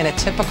expect in a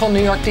typical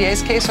New York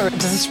DA's case, or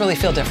does this really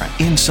feel different?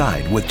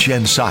 Inside with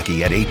Jen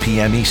Psaki at 8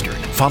 p.m. Eastern,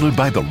 followed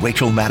by The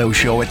Rachel Maddow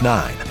Show at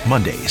 9,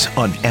 Mondays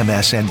on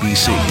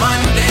MSNBC.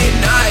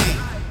 Monday night.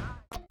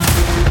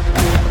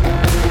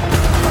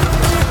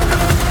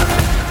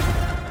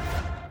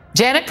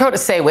 Janet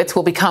Protasiewicz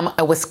will become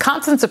a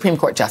Wisconsin Supreme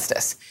Court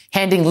justice,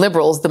 handing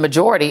liberals the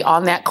majority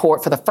on that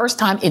court for the first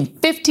time in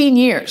 15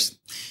 years.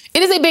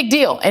 It is a big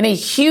deal and a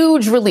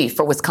huge relief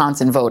for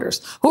Wisconsin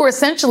voters who are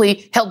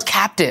essentially held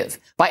captive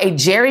by a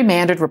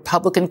gerrymandered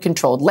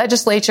Republican-controlled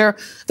legislature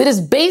that has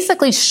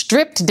basically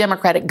stripped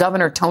Democratic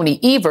Governor Tony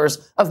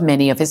Evers of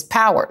many of his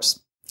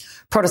powers.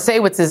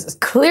 Protasiewicz's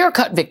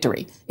clear-cut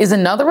victory is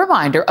another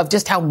reminder of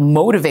just how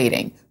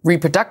motivating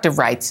reproductive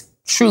rights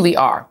truly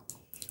are.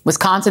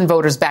 Wisconsin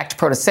voters backed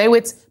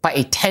Protasiewicz by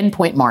a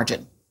 10-point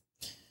margin.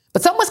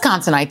 But some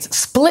Wisconsinites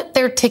split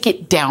their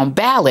ticket down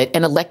ballot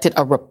and elected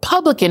a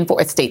Republican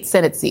for a state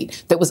Senate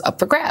seat that was up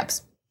for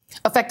grabs,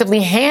 effectively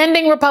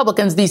handing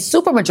Republicans the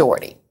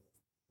supermajority.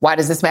 Why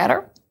does this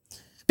matter?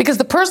 Because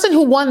the person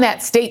who won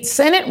that state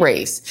Senate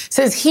race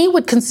says he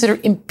would consider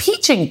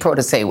impeaching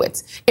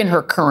Protasiewicz in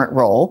her current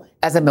role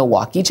as a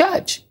Milwaukee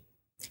judge.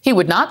 He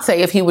would not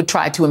say if he would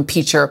try to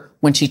impeach her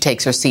when she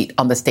takes her seat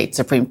on the state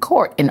Supreme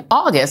Court in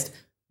August,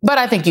 but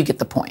I think you get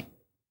the point.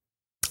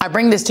 I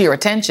bring this to your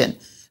attention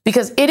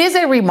because it is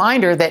a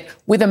reminder that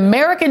with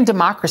American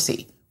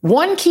democracy,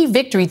 one key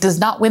victory does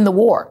not win the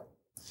war.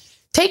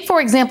 Take, for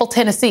example,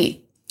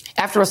 Tennessee.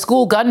 After a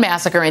school gun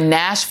massacre in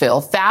Nashville,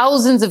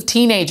 thousands of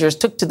teenagers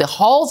took to the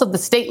halls of the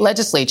state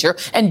legislature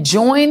and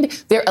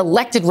joined their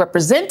elected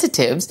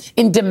representatives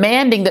in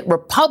demanding that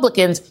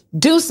Republicans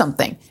do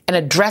something and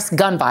address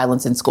gun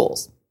violence in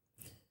schools.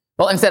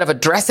 Well, instead of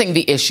addressing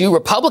the issue,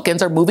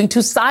 Republicans are moving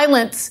to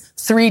silence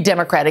 3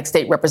 Democratic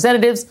state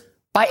representatives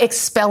by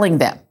expelling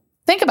them.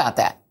 Think about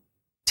that.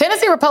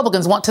 Tennessee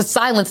Republicans want to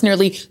silence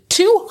nearly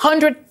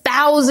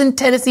 200,000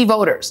 Tennessee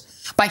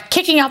voters by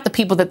kicking out the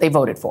people that they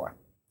voted for.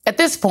 At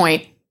this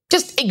point,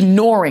 just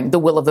ignoring the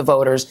will of the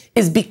voters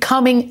is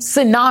becoming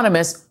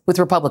synonymous with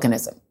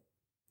Republicanism.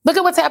 Look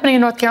at what's happening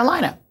in North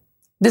Carolina.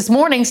 This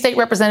morning, State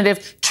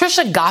Representative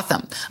Tricia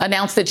Gotham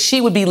announced that she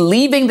would be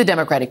leaving the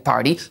Democratic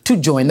Party to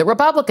join the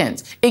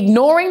Republicans,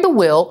 ignoring the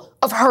will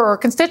of her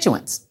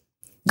constituents.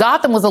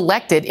 Gotham was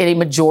elected in a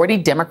majority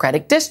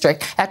Democratic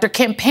district after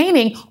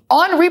campaigning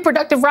on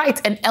reproductive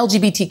rights and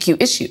LGBTQ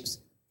issues.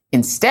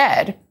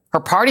 Instead, her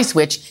party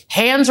switch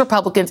hands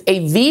Republicans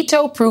a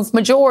veto-proof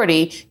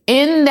majority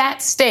in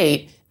that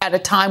state at a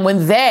time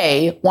when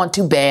they want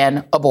to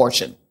ban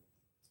abortion.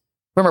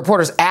 When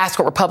reporters asked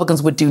what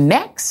Republicans would do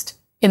next,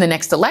 in the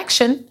next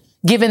election,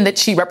 given that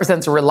she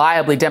represents a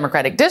reliably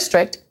Democratic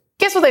district,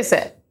 guess what they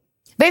said?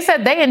 They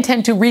said they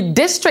intend to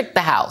redistrict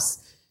the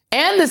House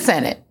and the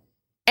Senate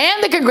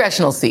and the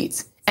congressional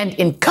seats, and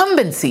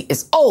incumbency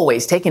is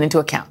always taken into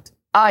account.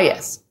 Ah,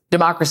 yes,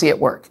 democracy at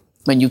work.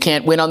 When you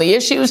can't win on the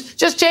issues,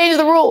 just change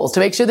the rules to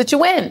make sure that you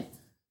win.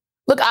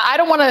 Look, I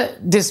don't want to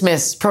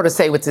dismiss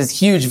Protasewicz's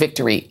huge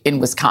victory in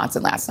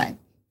Wisconsin last night.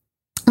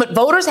 But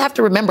voters have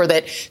to remember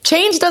that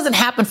change doesn't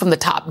happen from the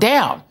top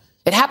down.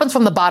 It happens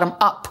from the bottom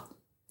up,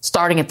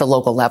 starting at the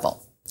local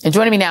level. And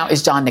joining me now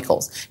is John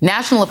Nichols,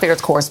 national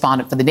affairs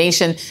correspondent for The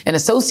Nation and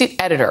associate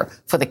editor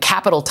for the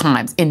Capital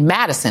Times in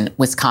Madison,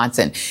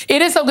 Wisconsin.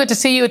 It is so good to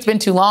see you. It's been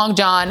too long,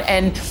 John.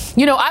 And,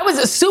 you know, I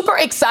was super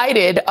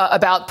excited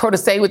about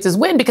Protasewicz's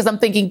win because I'm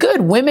thinking,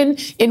 good, women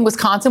in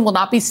Wisconsin will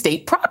not be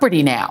state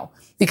property now,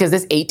 because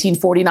this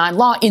 1849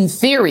 law, in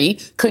theory,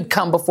 could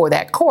come before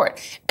that court.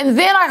 And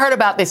then I heard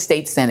about this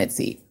state Senate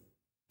seat.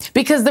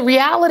 Because the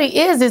reality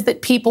is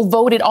that people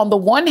voted on the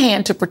one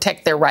hand to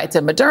protect their rights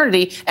and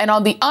modernity, and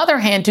on the other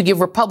hand to give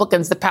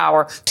Republicans the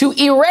power to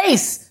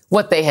erase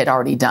what they had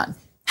already done.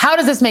 How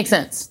does this make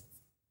sense?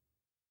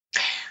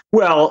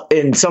 Well,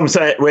 in some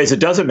ways, it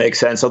doesn't make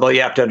sense, although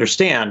you have to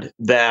understand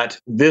that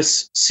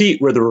this seat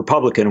where the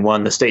Republican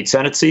won, the state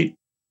Senate seat,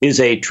 is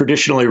a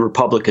traditionally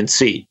Republican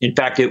seat. In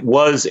fact, it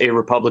was a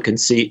Republican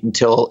seat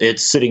until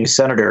its sitting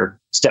senator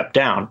stepped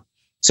down.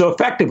 So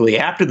effectively,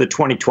 after the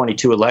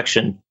 2022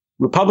 election,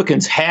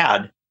 Republicans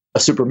had a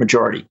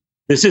supermajority.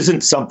 This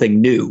isn't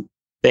something new.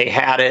 They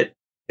had it.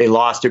 They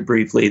lost it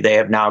briefly. They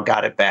have now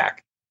got it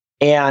back.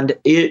 And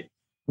it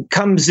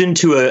comes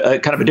into a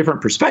kind of a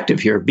different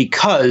perspective here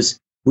because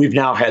we've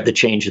now had the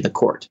change in the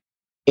court.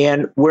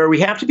 And where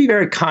we have to be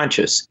very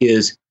conscious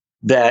is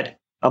that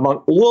among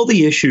all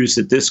the issues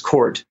that this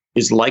court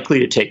is likely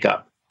to take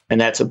up,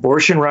 and that's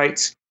abortion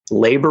rights,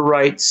 labor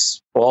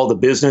rights, all the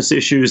business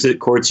issues that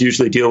courts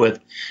usually deal with,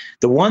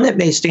 the one that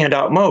may stand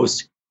out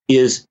most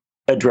is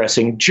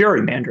addressing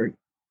gerrymandering.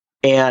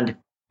 And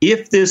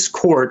if this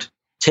court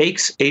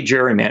takes a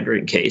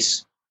gerrymandering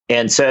case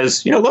and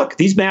says, you know, look,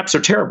 these maps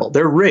are terrible,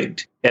 they're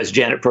rigged, as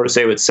Janet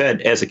Protasewicz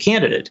said as a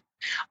candidate,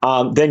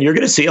 then you're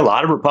going to see a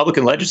lot of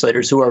Republican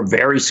legislators who are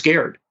very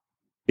scared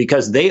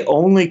because they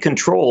only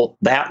control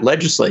that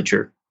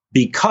legislature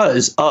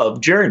because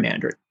of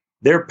gerrymandering.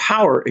 Their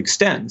power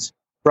extends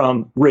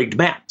from rigged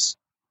maps.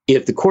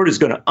 If the court is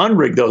going to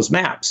unrig those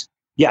maps,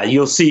 yeah, you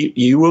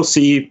will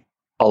see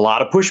a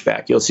lot of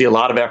pushback. You'll see a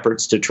lot of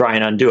efforts to try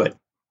and undo it.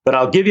 But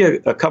I'll give you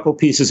a couple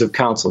pieces of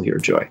counsel here,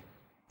 Joy.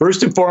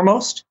 First and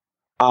foremost,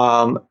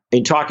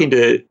 in talking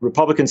to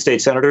Republican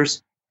state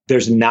senators,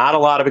 there's not a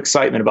lot of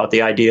excitement about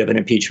the idea of an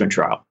impeachment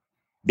trial.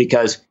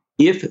 Because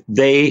if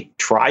they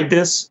tried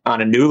this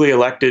on a newly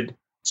elected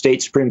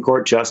state Supreme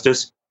Court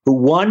justice, who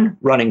won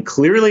running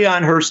clearly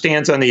on her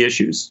stance on the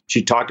issues,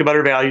 she talked about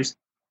her values,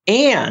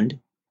 and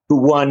who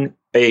won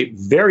a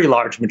very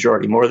large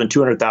majority, more than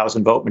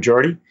 200,000 vote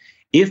majority,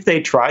 if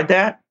they tried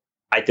that,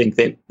 I think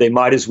that they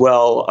might as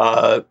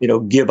well,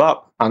 give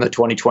up on the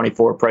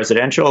 2024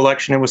 presidential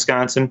election in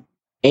Wisconsin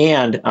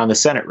and on the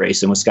Senate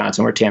race in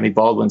Wisconsin, where Tammy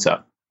Baldwin's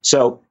up.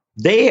 So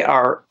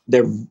they're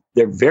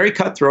very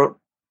cutthroat,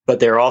 but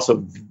they're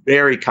also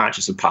very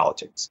conscious of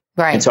politics.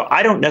 Right. And so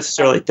I don't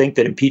necessarily think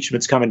that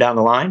impeachment's coming down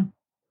the line.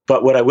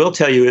 But what I will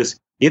tell you is,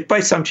 if by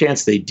some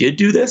chance they did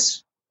do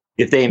this,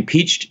 if they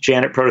impeached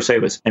Janet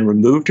Protasewicz and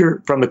removed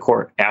her from the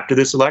court after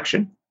this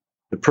election,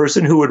 the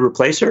person who would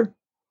replace her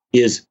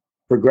is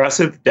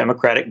progressive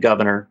Democratic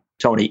Governor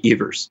Tony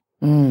Evers,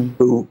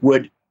 who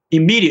would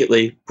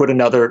immediately put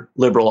another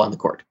liberal on the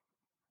court.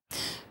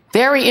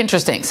 Very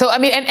interesting. So, I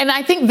mean, and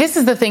I think this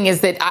is the thing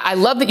is that I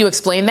love that you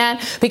explain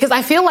that, because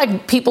I feel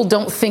like people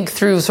don't think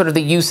through sort of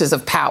the uses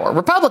of power.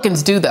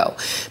 Republicans do, though,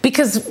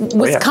 because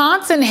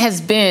Wisconsin has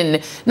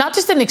been not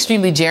just an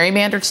extremely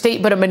gerrymandered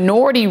state, but a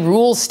minority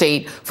rule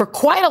state for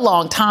quite a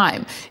long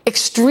time.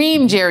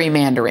 Extreme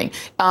gerrymandering,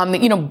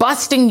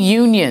 busting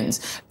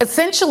unions,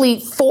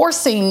 essentially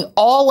forcing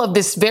all of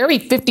this very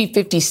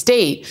 50-50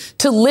 state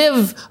to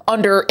live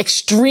under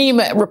extreme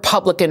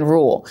Republican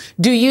rule.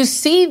 Do you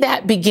see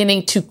that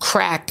beginning to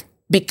crack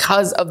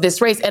because of this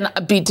race? And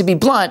to be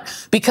blunt,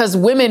 because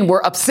women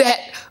were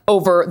upset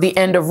over the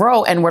end of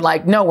Roe and were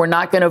like, no, we're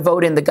not going to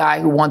vote in the guy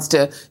who wants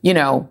to,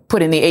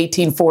 put in the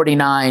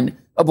 1849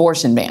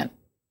 abortion ban.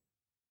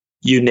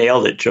 You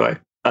nailed it, Joy.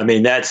 I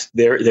mean,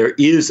 there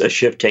is a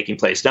shift taking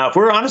place. Now, if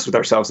we're honest with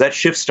ourselves, that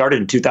shift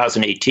started in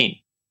 2018.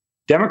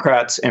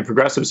 Democrats and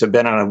progressives have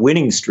been on a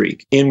winning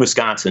streak in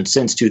Wisconsin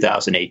since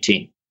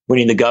 2018,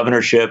 winning the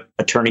governorship,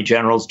 attorney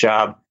general's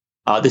job.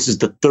 This is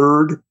the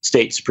third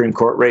state Supreme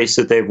Court race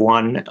that they've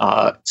won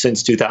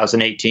since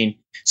 2018.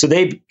 So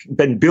they've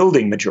been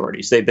building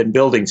majorities. They've been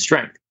building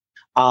strength.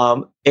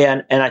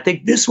 And I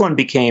think this one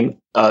became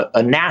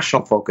a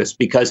national focus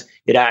because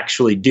it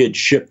actually did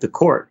shift the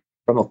court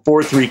from a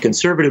 4-3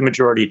 conservative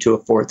majority to a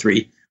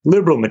 4-3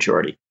 liberal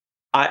majority.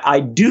 I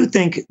do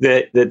think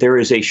that there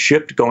is a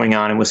shift going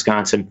on in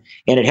Wisconsin,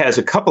 and it has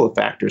a couple of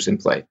factors in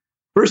play.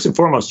 First and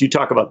foremost, you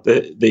talk about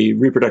the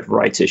reproductive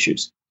rights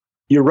issues.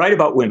 You're right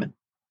about women.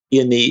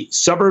 in the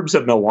suburbs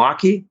of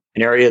Milwaukee,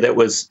 an area that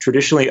was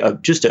traditionally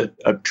just a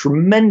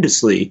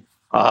tremendously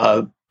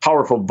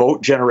powerful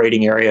vote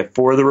generating area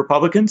for the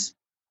Republicans,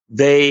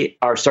 they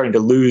are starting to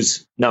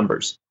lose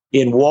numbers.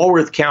 In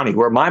Walworth County,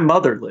 where my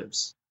mother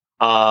lives,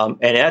 and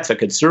that's a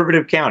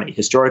conservative county,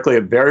 historically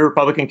a very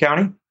Republican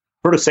county,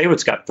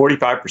 Protasewicz got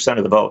 45%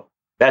 of the vote.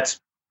 That's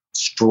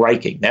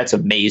striking. That's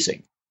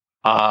amazing.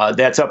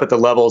 That's up at the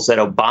levels that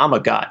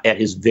Obama got at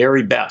his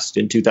very best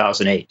in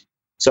 2008.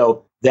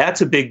 So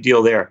that's a big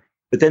deal there.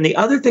 But then the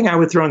other thing I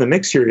would throw in the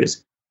mix here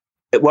is,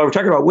 while we're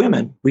talking about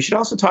women, we should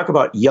also talk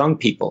about young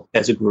people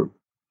as a group.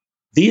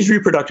 These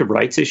reproductive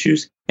rights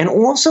issues and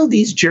also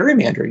these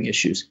gerrymandering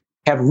issues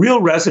have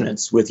real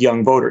resonance with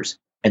young voters.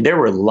 And there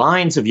were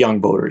lines of young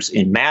voters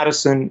in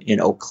Madison, in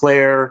Eau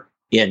Claire,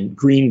 in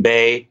Green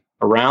Bay,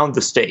 around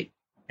the state.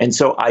 And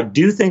so I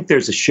do think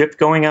there's a shift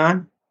going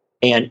on.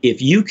 And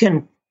if you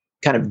can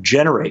kind of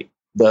generate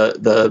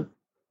the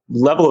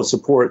level of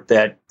support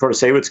that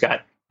Protasewicz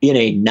got in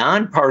a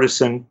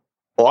nonpartisan,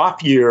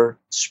 off-year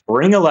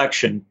spring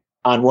election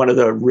on one of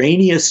the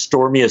rainiest,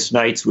 stormiest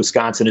nights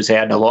Wisconsin has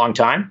had in a long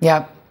time,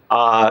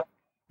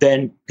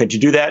 then could you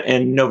do that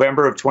in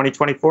November of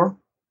 2024?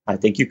 I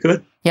think you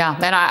could. Yeah,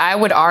 and I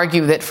would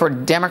argue that for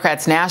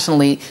Democrats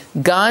nationally,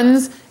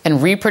 guns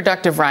and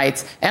reproductive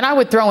rights, and I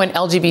would throw in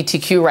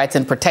LGBTQ rights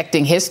and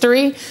protecting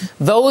history,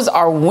 those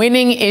are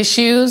winning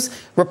issues.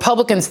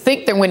 Republicans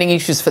think they're winning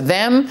issues for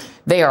them.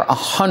 They are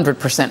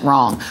 100%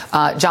 wrong.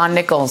 John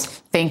Nichols,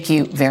 thank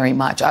you very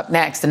much. Up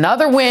next,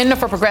 another win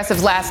for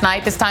progressives last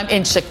night, this time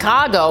in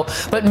Chicago.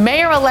 But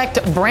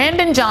Mayor-elect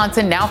Brandon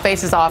Johnson now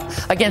faces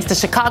off against the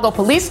Chicago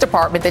Police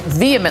Department that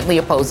vehemently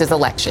opposes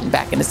election.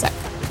 Back in a second.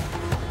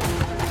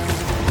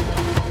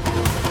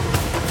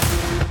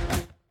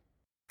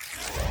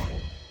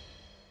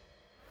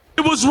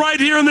 It was right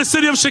here in the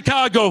city of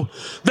Chicago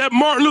that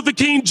Martin Luther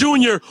King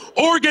Jr.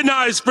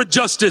 organized for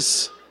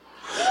justice,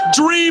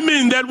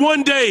 dreaming that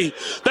one day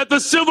that the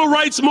civil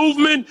rights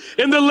movement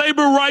and the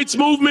labor rights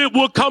movement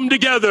will come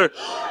together.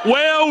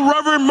 Well,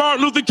 Reverend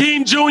Martin Luther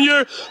King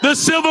Jr., the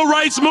civil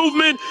rights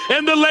movement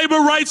and the labor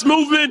rights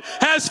movement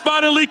has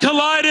finally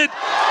collided.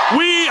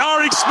 We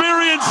are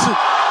experiencing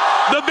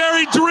the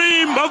very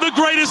dream of the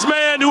greatest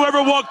man who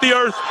ever walked the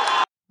earth.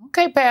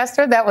 Okay,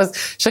 Pastor, that was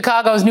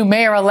Chicago's new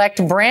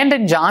mayor-elect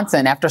Brandon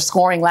Johnson after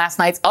scoring last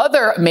night's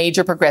other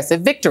major progressive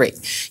victory.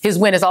 His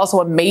win is also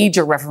a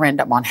major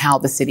referendum on how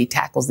the city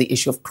tackles the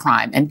issue of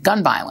crime and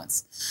gun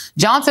violence.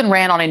 Johnson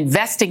ran on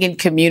investing in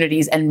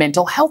communities and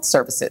mental health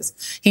services.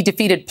 He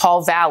defeated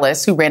Paul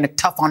Vallis, who ran a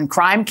tough on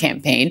crime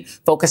campaign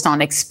focused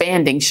on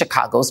expanding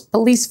Chicago's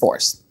police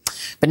force.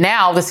 But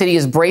now the city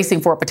is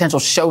bracing for a potential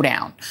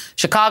showdown.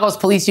 Chicago's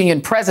police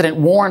union president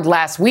warned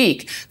last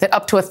week that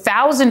up to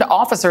 1,000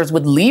 officers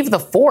would leave the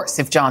force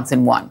if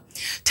Johnson won,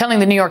 telling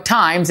the New York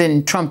Times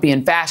in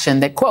Trumpian fashion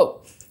that,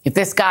 quote, if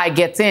this guy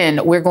gets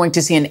in, we're going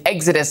to see an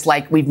exodus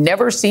like we've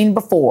never seen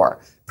before,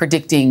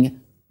 predicting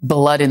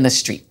blood in the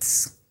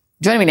streets.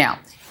 Joining me now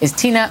is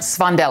Tina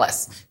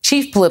Svandelis,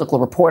 chief political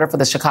reporter for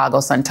the Chicago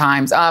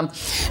Sun-Times.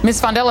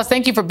 Ms. Svandelis,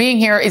 thank you for being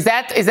here. Is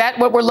that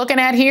what we're looking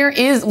at here?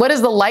 What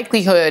is the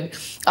likelihood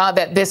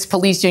that this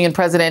police union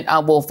president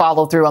will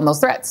follow through on those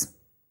threats?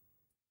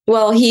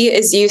 Well, he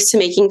is used to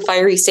making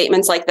fiery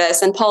statements like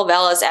this. And Paul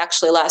Vallis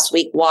actually last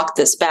week walked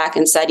this back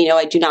and said,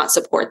 I do not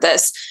support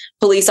this.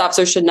 Police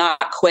officers should not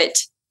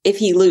quit if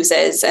he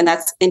loses. And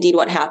that's indeed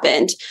what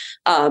happened.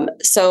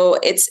 So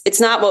it's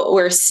not what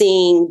we're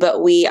seeing,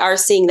 but we are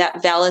seeing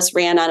that Vallis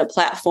ran on a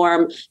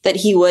platform that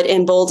he would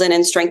embolden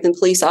and strengthen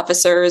police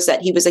officers,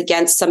 that he was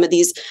against some of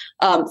these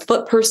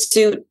foot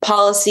pursuit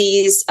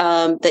policies,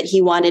 that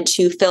he wanted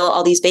to fill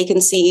all these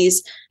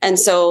vacancies. And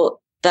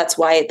so that's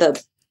why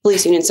the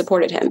police union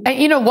supported him.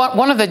 And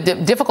one of the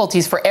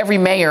difficulties for every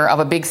mayor of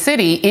a big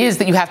city is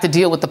that you have to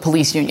deal with the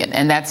police union.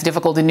 And that's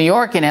difficult in New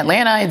York, in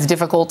Atlanta. It's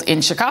difficult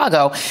in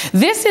Chicago.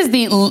 This is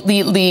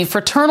the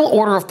Fraternal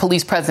Order of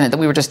Police president that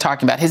we were just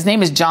talking about. His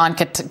name is John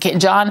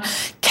Catanzara.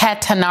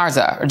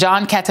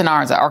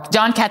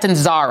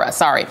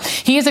 Sorry.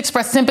 He has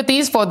expressed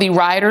sympathies for the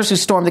rioters who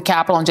stormed the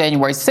Capitol on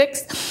January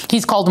 6th.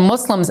 He's called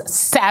Muslims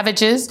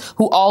savages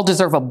who all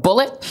deserve a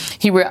bullet.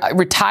 He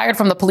retired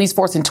from the police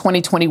force in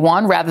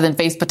 2021 rather than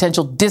face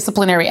potential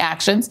disciplinary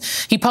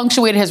actions. He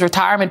punctuated his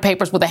retirement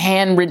papers with a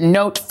handwritten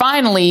note.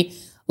 Finally,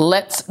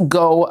 let's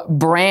go,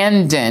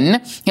 Brandon.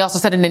 He also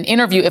said in an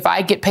interview, if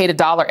I get paid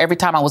 $1 every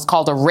time I was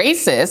called a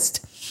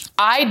racist,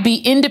 I'd be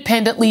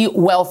independently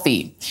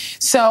wealthy.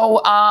 So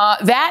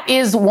that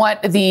is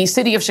what the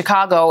city of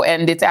Chicago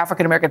and its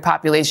African-American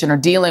population are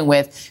dealing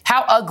with.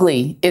 How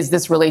ugly is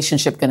this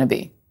relationship going to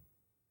be?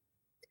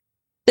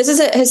 This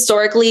is a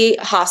historically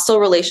hostile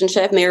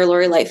relationship. Mayor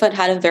Lori Lightfoot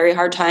had a very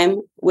hard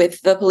time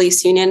with the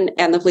police union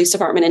and the police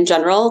department in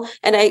general.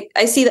 And I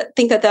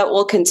think that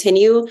will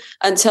continue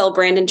until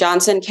Brandon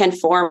Johnson can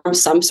form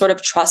some sort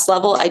of trust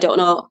level. I don't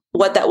know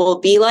what that will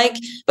be like,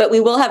 but we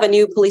will have a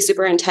new police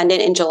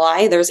superintendent in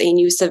July. There's a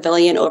new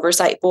civilian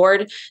oversight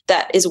board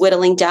that is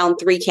whittling down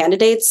 3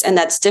 candidates, and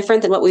that's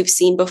different than what we've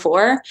seen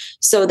before.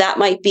 So that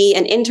might be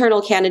an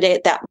internal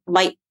candidate that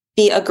might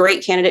be a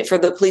great candidate for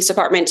the police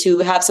department to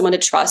have someone to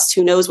trust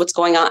who knows what's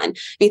going on.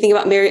 If you think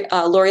about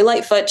Lori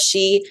Lightfoot,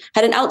 she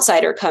had an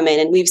outsider come in,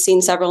 and we've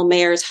seen several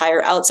mayors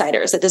hire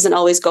outsiders. That doesn't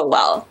always go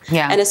well.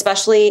 Yeah. And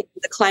especially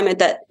the climate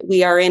that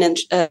we are in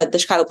the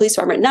Chicago Police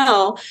Department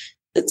now,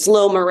 it's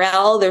low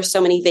morale. There's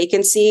so many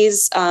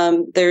vacancies.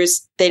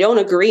 They don't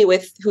agree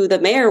with who the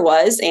mayor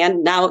was.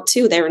 And now,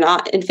 too, they're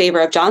not in favor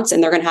of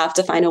Johnson. They're going to have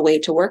to find a way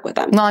to work with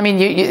them. No, I mean,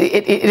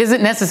 it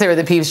isn't necessary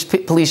that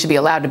police should be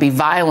allowed to be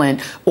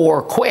violent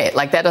or quit.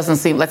 Like, that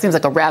seems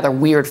like a rather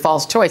weird,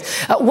 false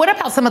choice. What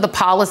about some of the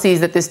policies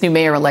that this new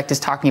mayor-elect is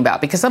talking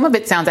about? Because some of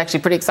it sounds actually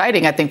pretty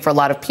exciting, I think, for a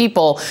lot of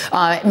people,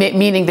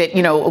 meaning that,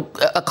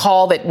 a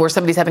call where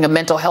somebody's having a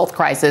mental health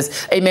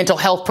crisis, a mental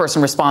health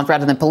person responds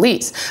rather than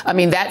police. I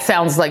mean, that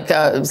sounds like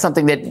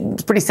something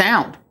that's pretty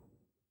sound.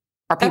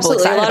 Are people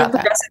Absolutely. excited A lot about of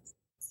progressives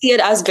see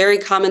it as very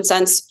common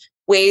sense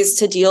ways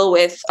to deal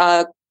with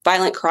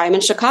violent crime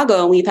in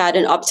Chicago. And we've had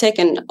an uptick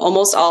in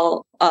almost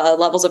all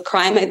levels of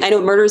crime. I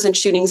know murders and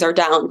shootings are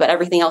down, but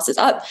everything else is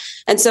up.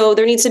 And so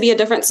there needs to be a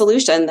different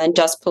solution than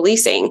just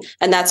policing.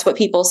 And that's what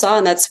people saw.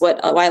 And that's why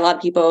a lot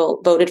of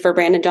people voted for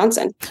Brandon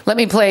Johnson. Let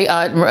me play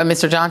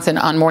Mr. Johnson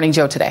on Morning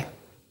Joe today.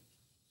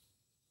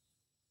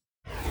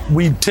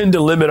 We tend to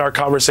limit our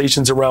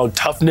conversations around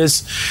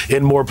toughness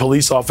and more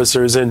police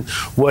officers. And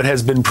what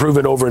has been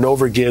proven over and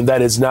over again,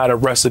 that is not a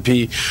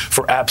recipe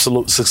for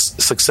absolute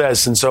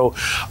success. And so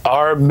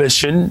our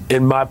mission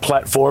in my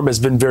platform has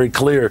been very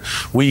clear.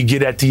 We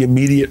get at the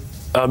immediate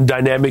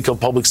dynamic of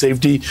public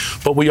safety,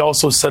 but we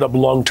also set up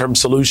long-term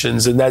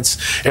solutions, and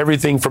that's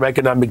everything from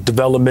economic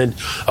development,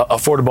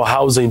 affordable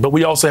housing, but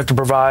we also have to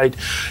provide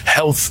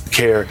health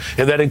care,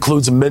 and that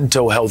includes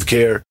mental health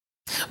care.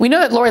 We know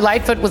that Lori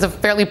Lightfoot was a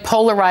fairly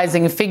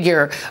polarizing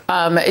figure.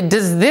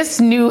 Does this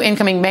new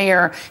incoming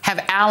mayor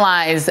have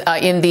allies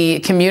in the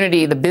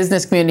community, the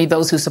business community,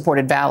 those who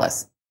supported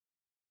Vallis?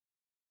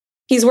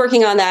 He's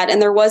working on that.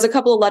 And there was a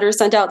couple of letters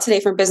sent out today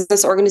from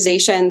business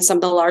organizations, some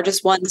of the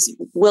largest ones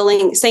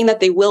saying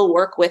that they will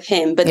work with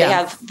him, but they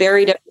have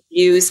very different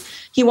views.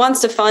 He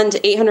wants to fund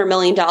 $800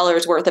 million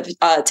worth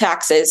of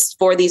taxes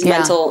for these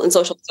mental and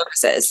social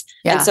services.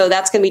 Yeah. And so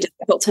that's going to be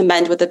difficult to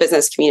mend with the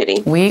business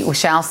community. We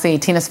shall see.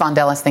 Tina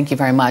Spondelis, thank you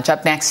very much.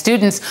 Up next,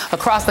 students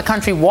across the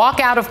country walk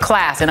out of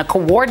class in a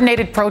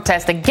coordinated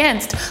protest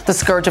against the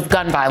scourge of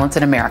gun violence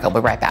in America.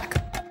 We'll be right back.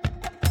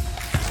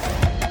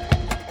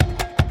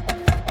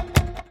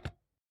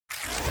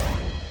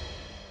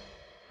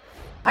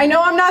 I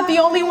know I'm not the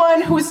only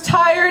one who's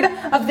tired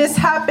of this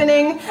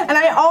happening, and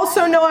I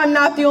also know I'm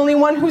not the only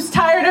one who's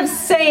tired of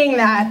saying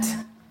that.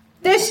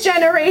 This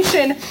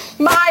generation,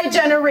 my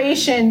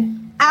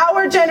generation,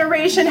 our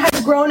generation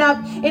has grown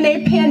up in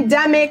a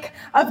pandemic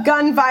of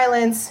gun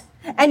violence,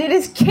 and it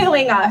is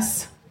killing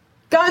us.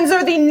 Guns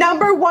are the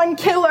 #1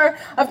 killer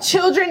of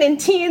children and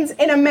teens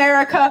in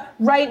America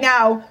right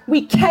now.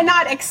 We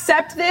cannot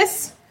accept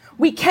this.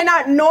 We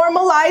cannot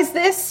normalize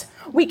this.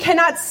 We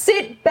cannot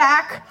sit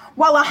back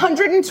while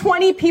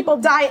 120 people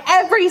die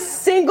every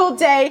single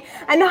day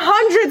and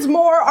hundreds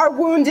more are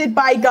wounded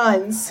by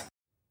guns.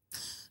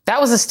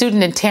 That was a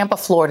student in Tampa,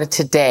 Florida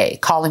today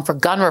calling for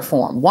gun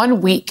reform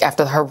 1 week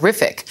after the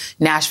horrific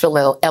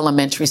Nashville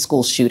elementary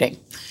school shooting.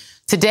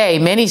 Today,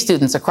 many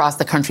students across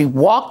the country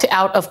walked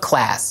out of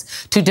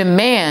class to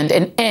demand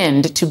an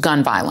end to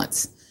gun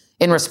violence.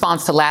 In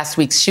response to last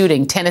week's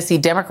shooting, Tennessee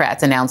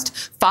Democrats announced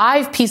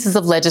 5 pieces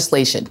of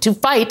legislation to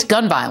fight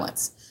gun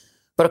violence.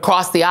 But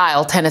across the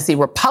aisle, Tennessee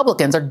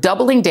Republicans are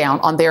doubling down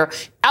on their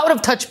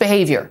out-of-touch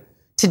behavior,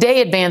 today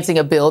advancing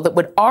a bill that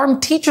would arm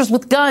teachers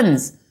with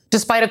guns,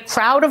 despite a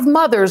crowd of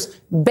mothers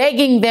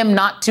begging them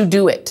not to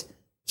do it.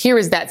 Here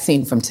is that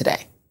scene from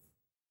today.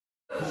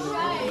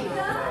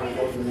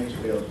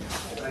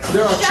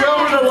 There are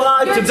children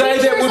alive today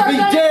that would be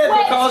dead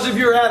because of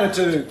your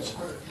attitudes.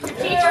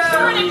 Teacher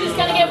shortage is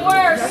going to get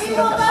worse. You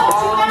are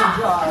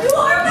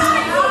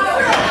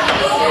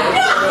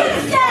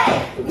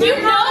Do you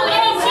know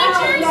any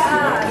teachers?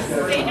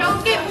 They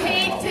don't get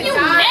paid to you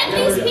die. You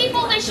met these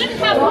people, they shouldn't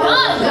have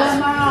guns.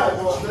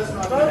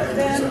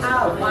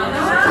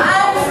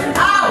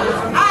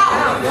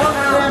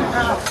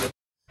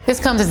 This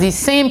comes as these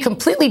same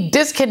completely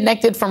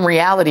disconnected from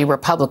reality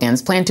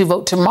Republicans plan to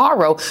vote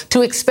tomorrow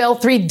to expel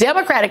 3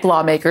 Democratic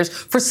lawmakers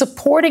for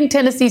supporting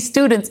Tennessee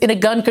students in a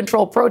gun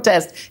control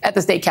protest at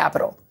the state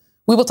capitol.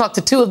 We will talk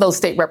to 2 of those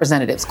state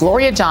representatives,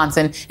 Gloria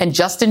Johnson and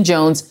Justin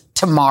Jones,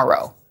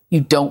 tomorrow.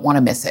 You don't want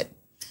to miss it.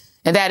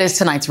 And that is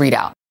tonight's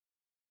ReadOut.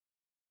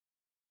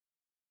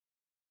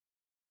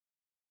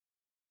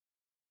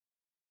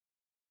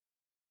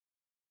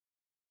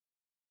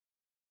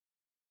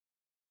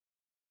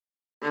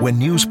 When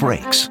news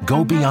breaks,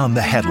 go beyond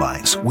the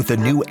headlines with the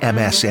new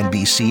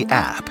MSNBC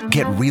app.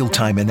 Get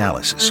real-time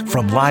analysis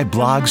from live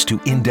blogs to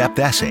in-depth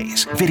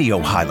essays, video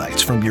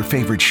highlights from your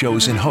favorite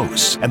shows and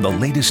hosts, and the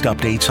latest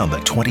updates on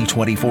the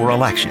 2024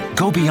 election.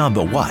 Go beyond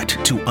the what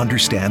to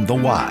understand the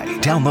why.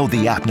 Download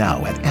the app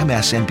now at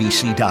msnbc.com/app.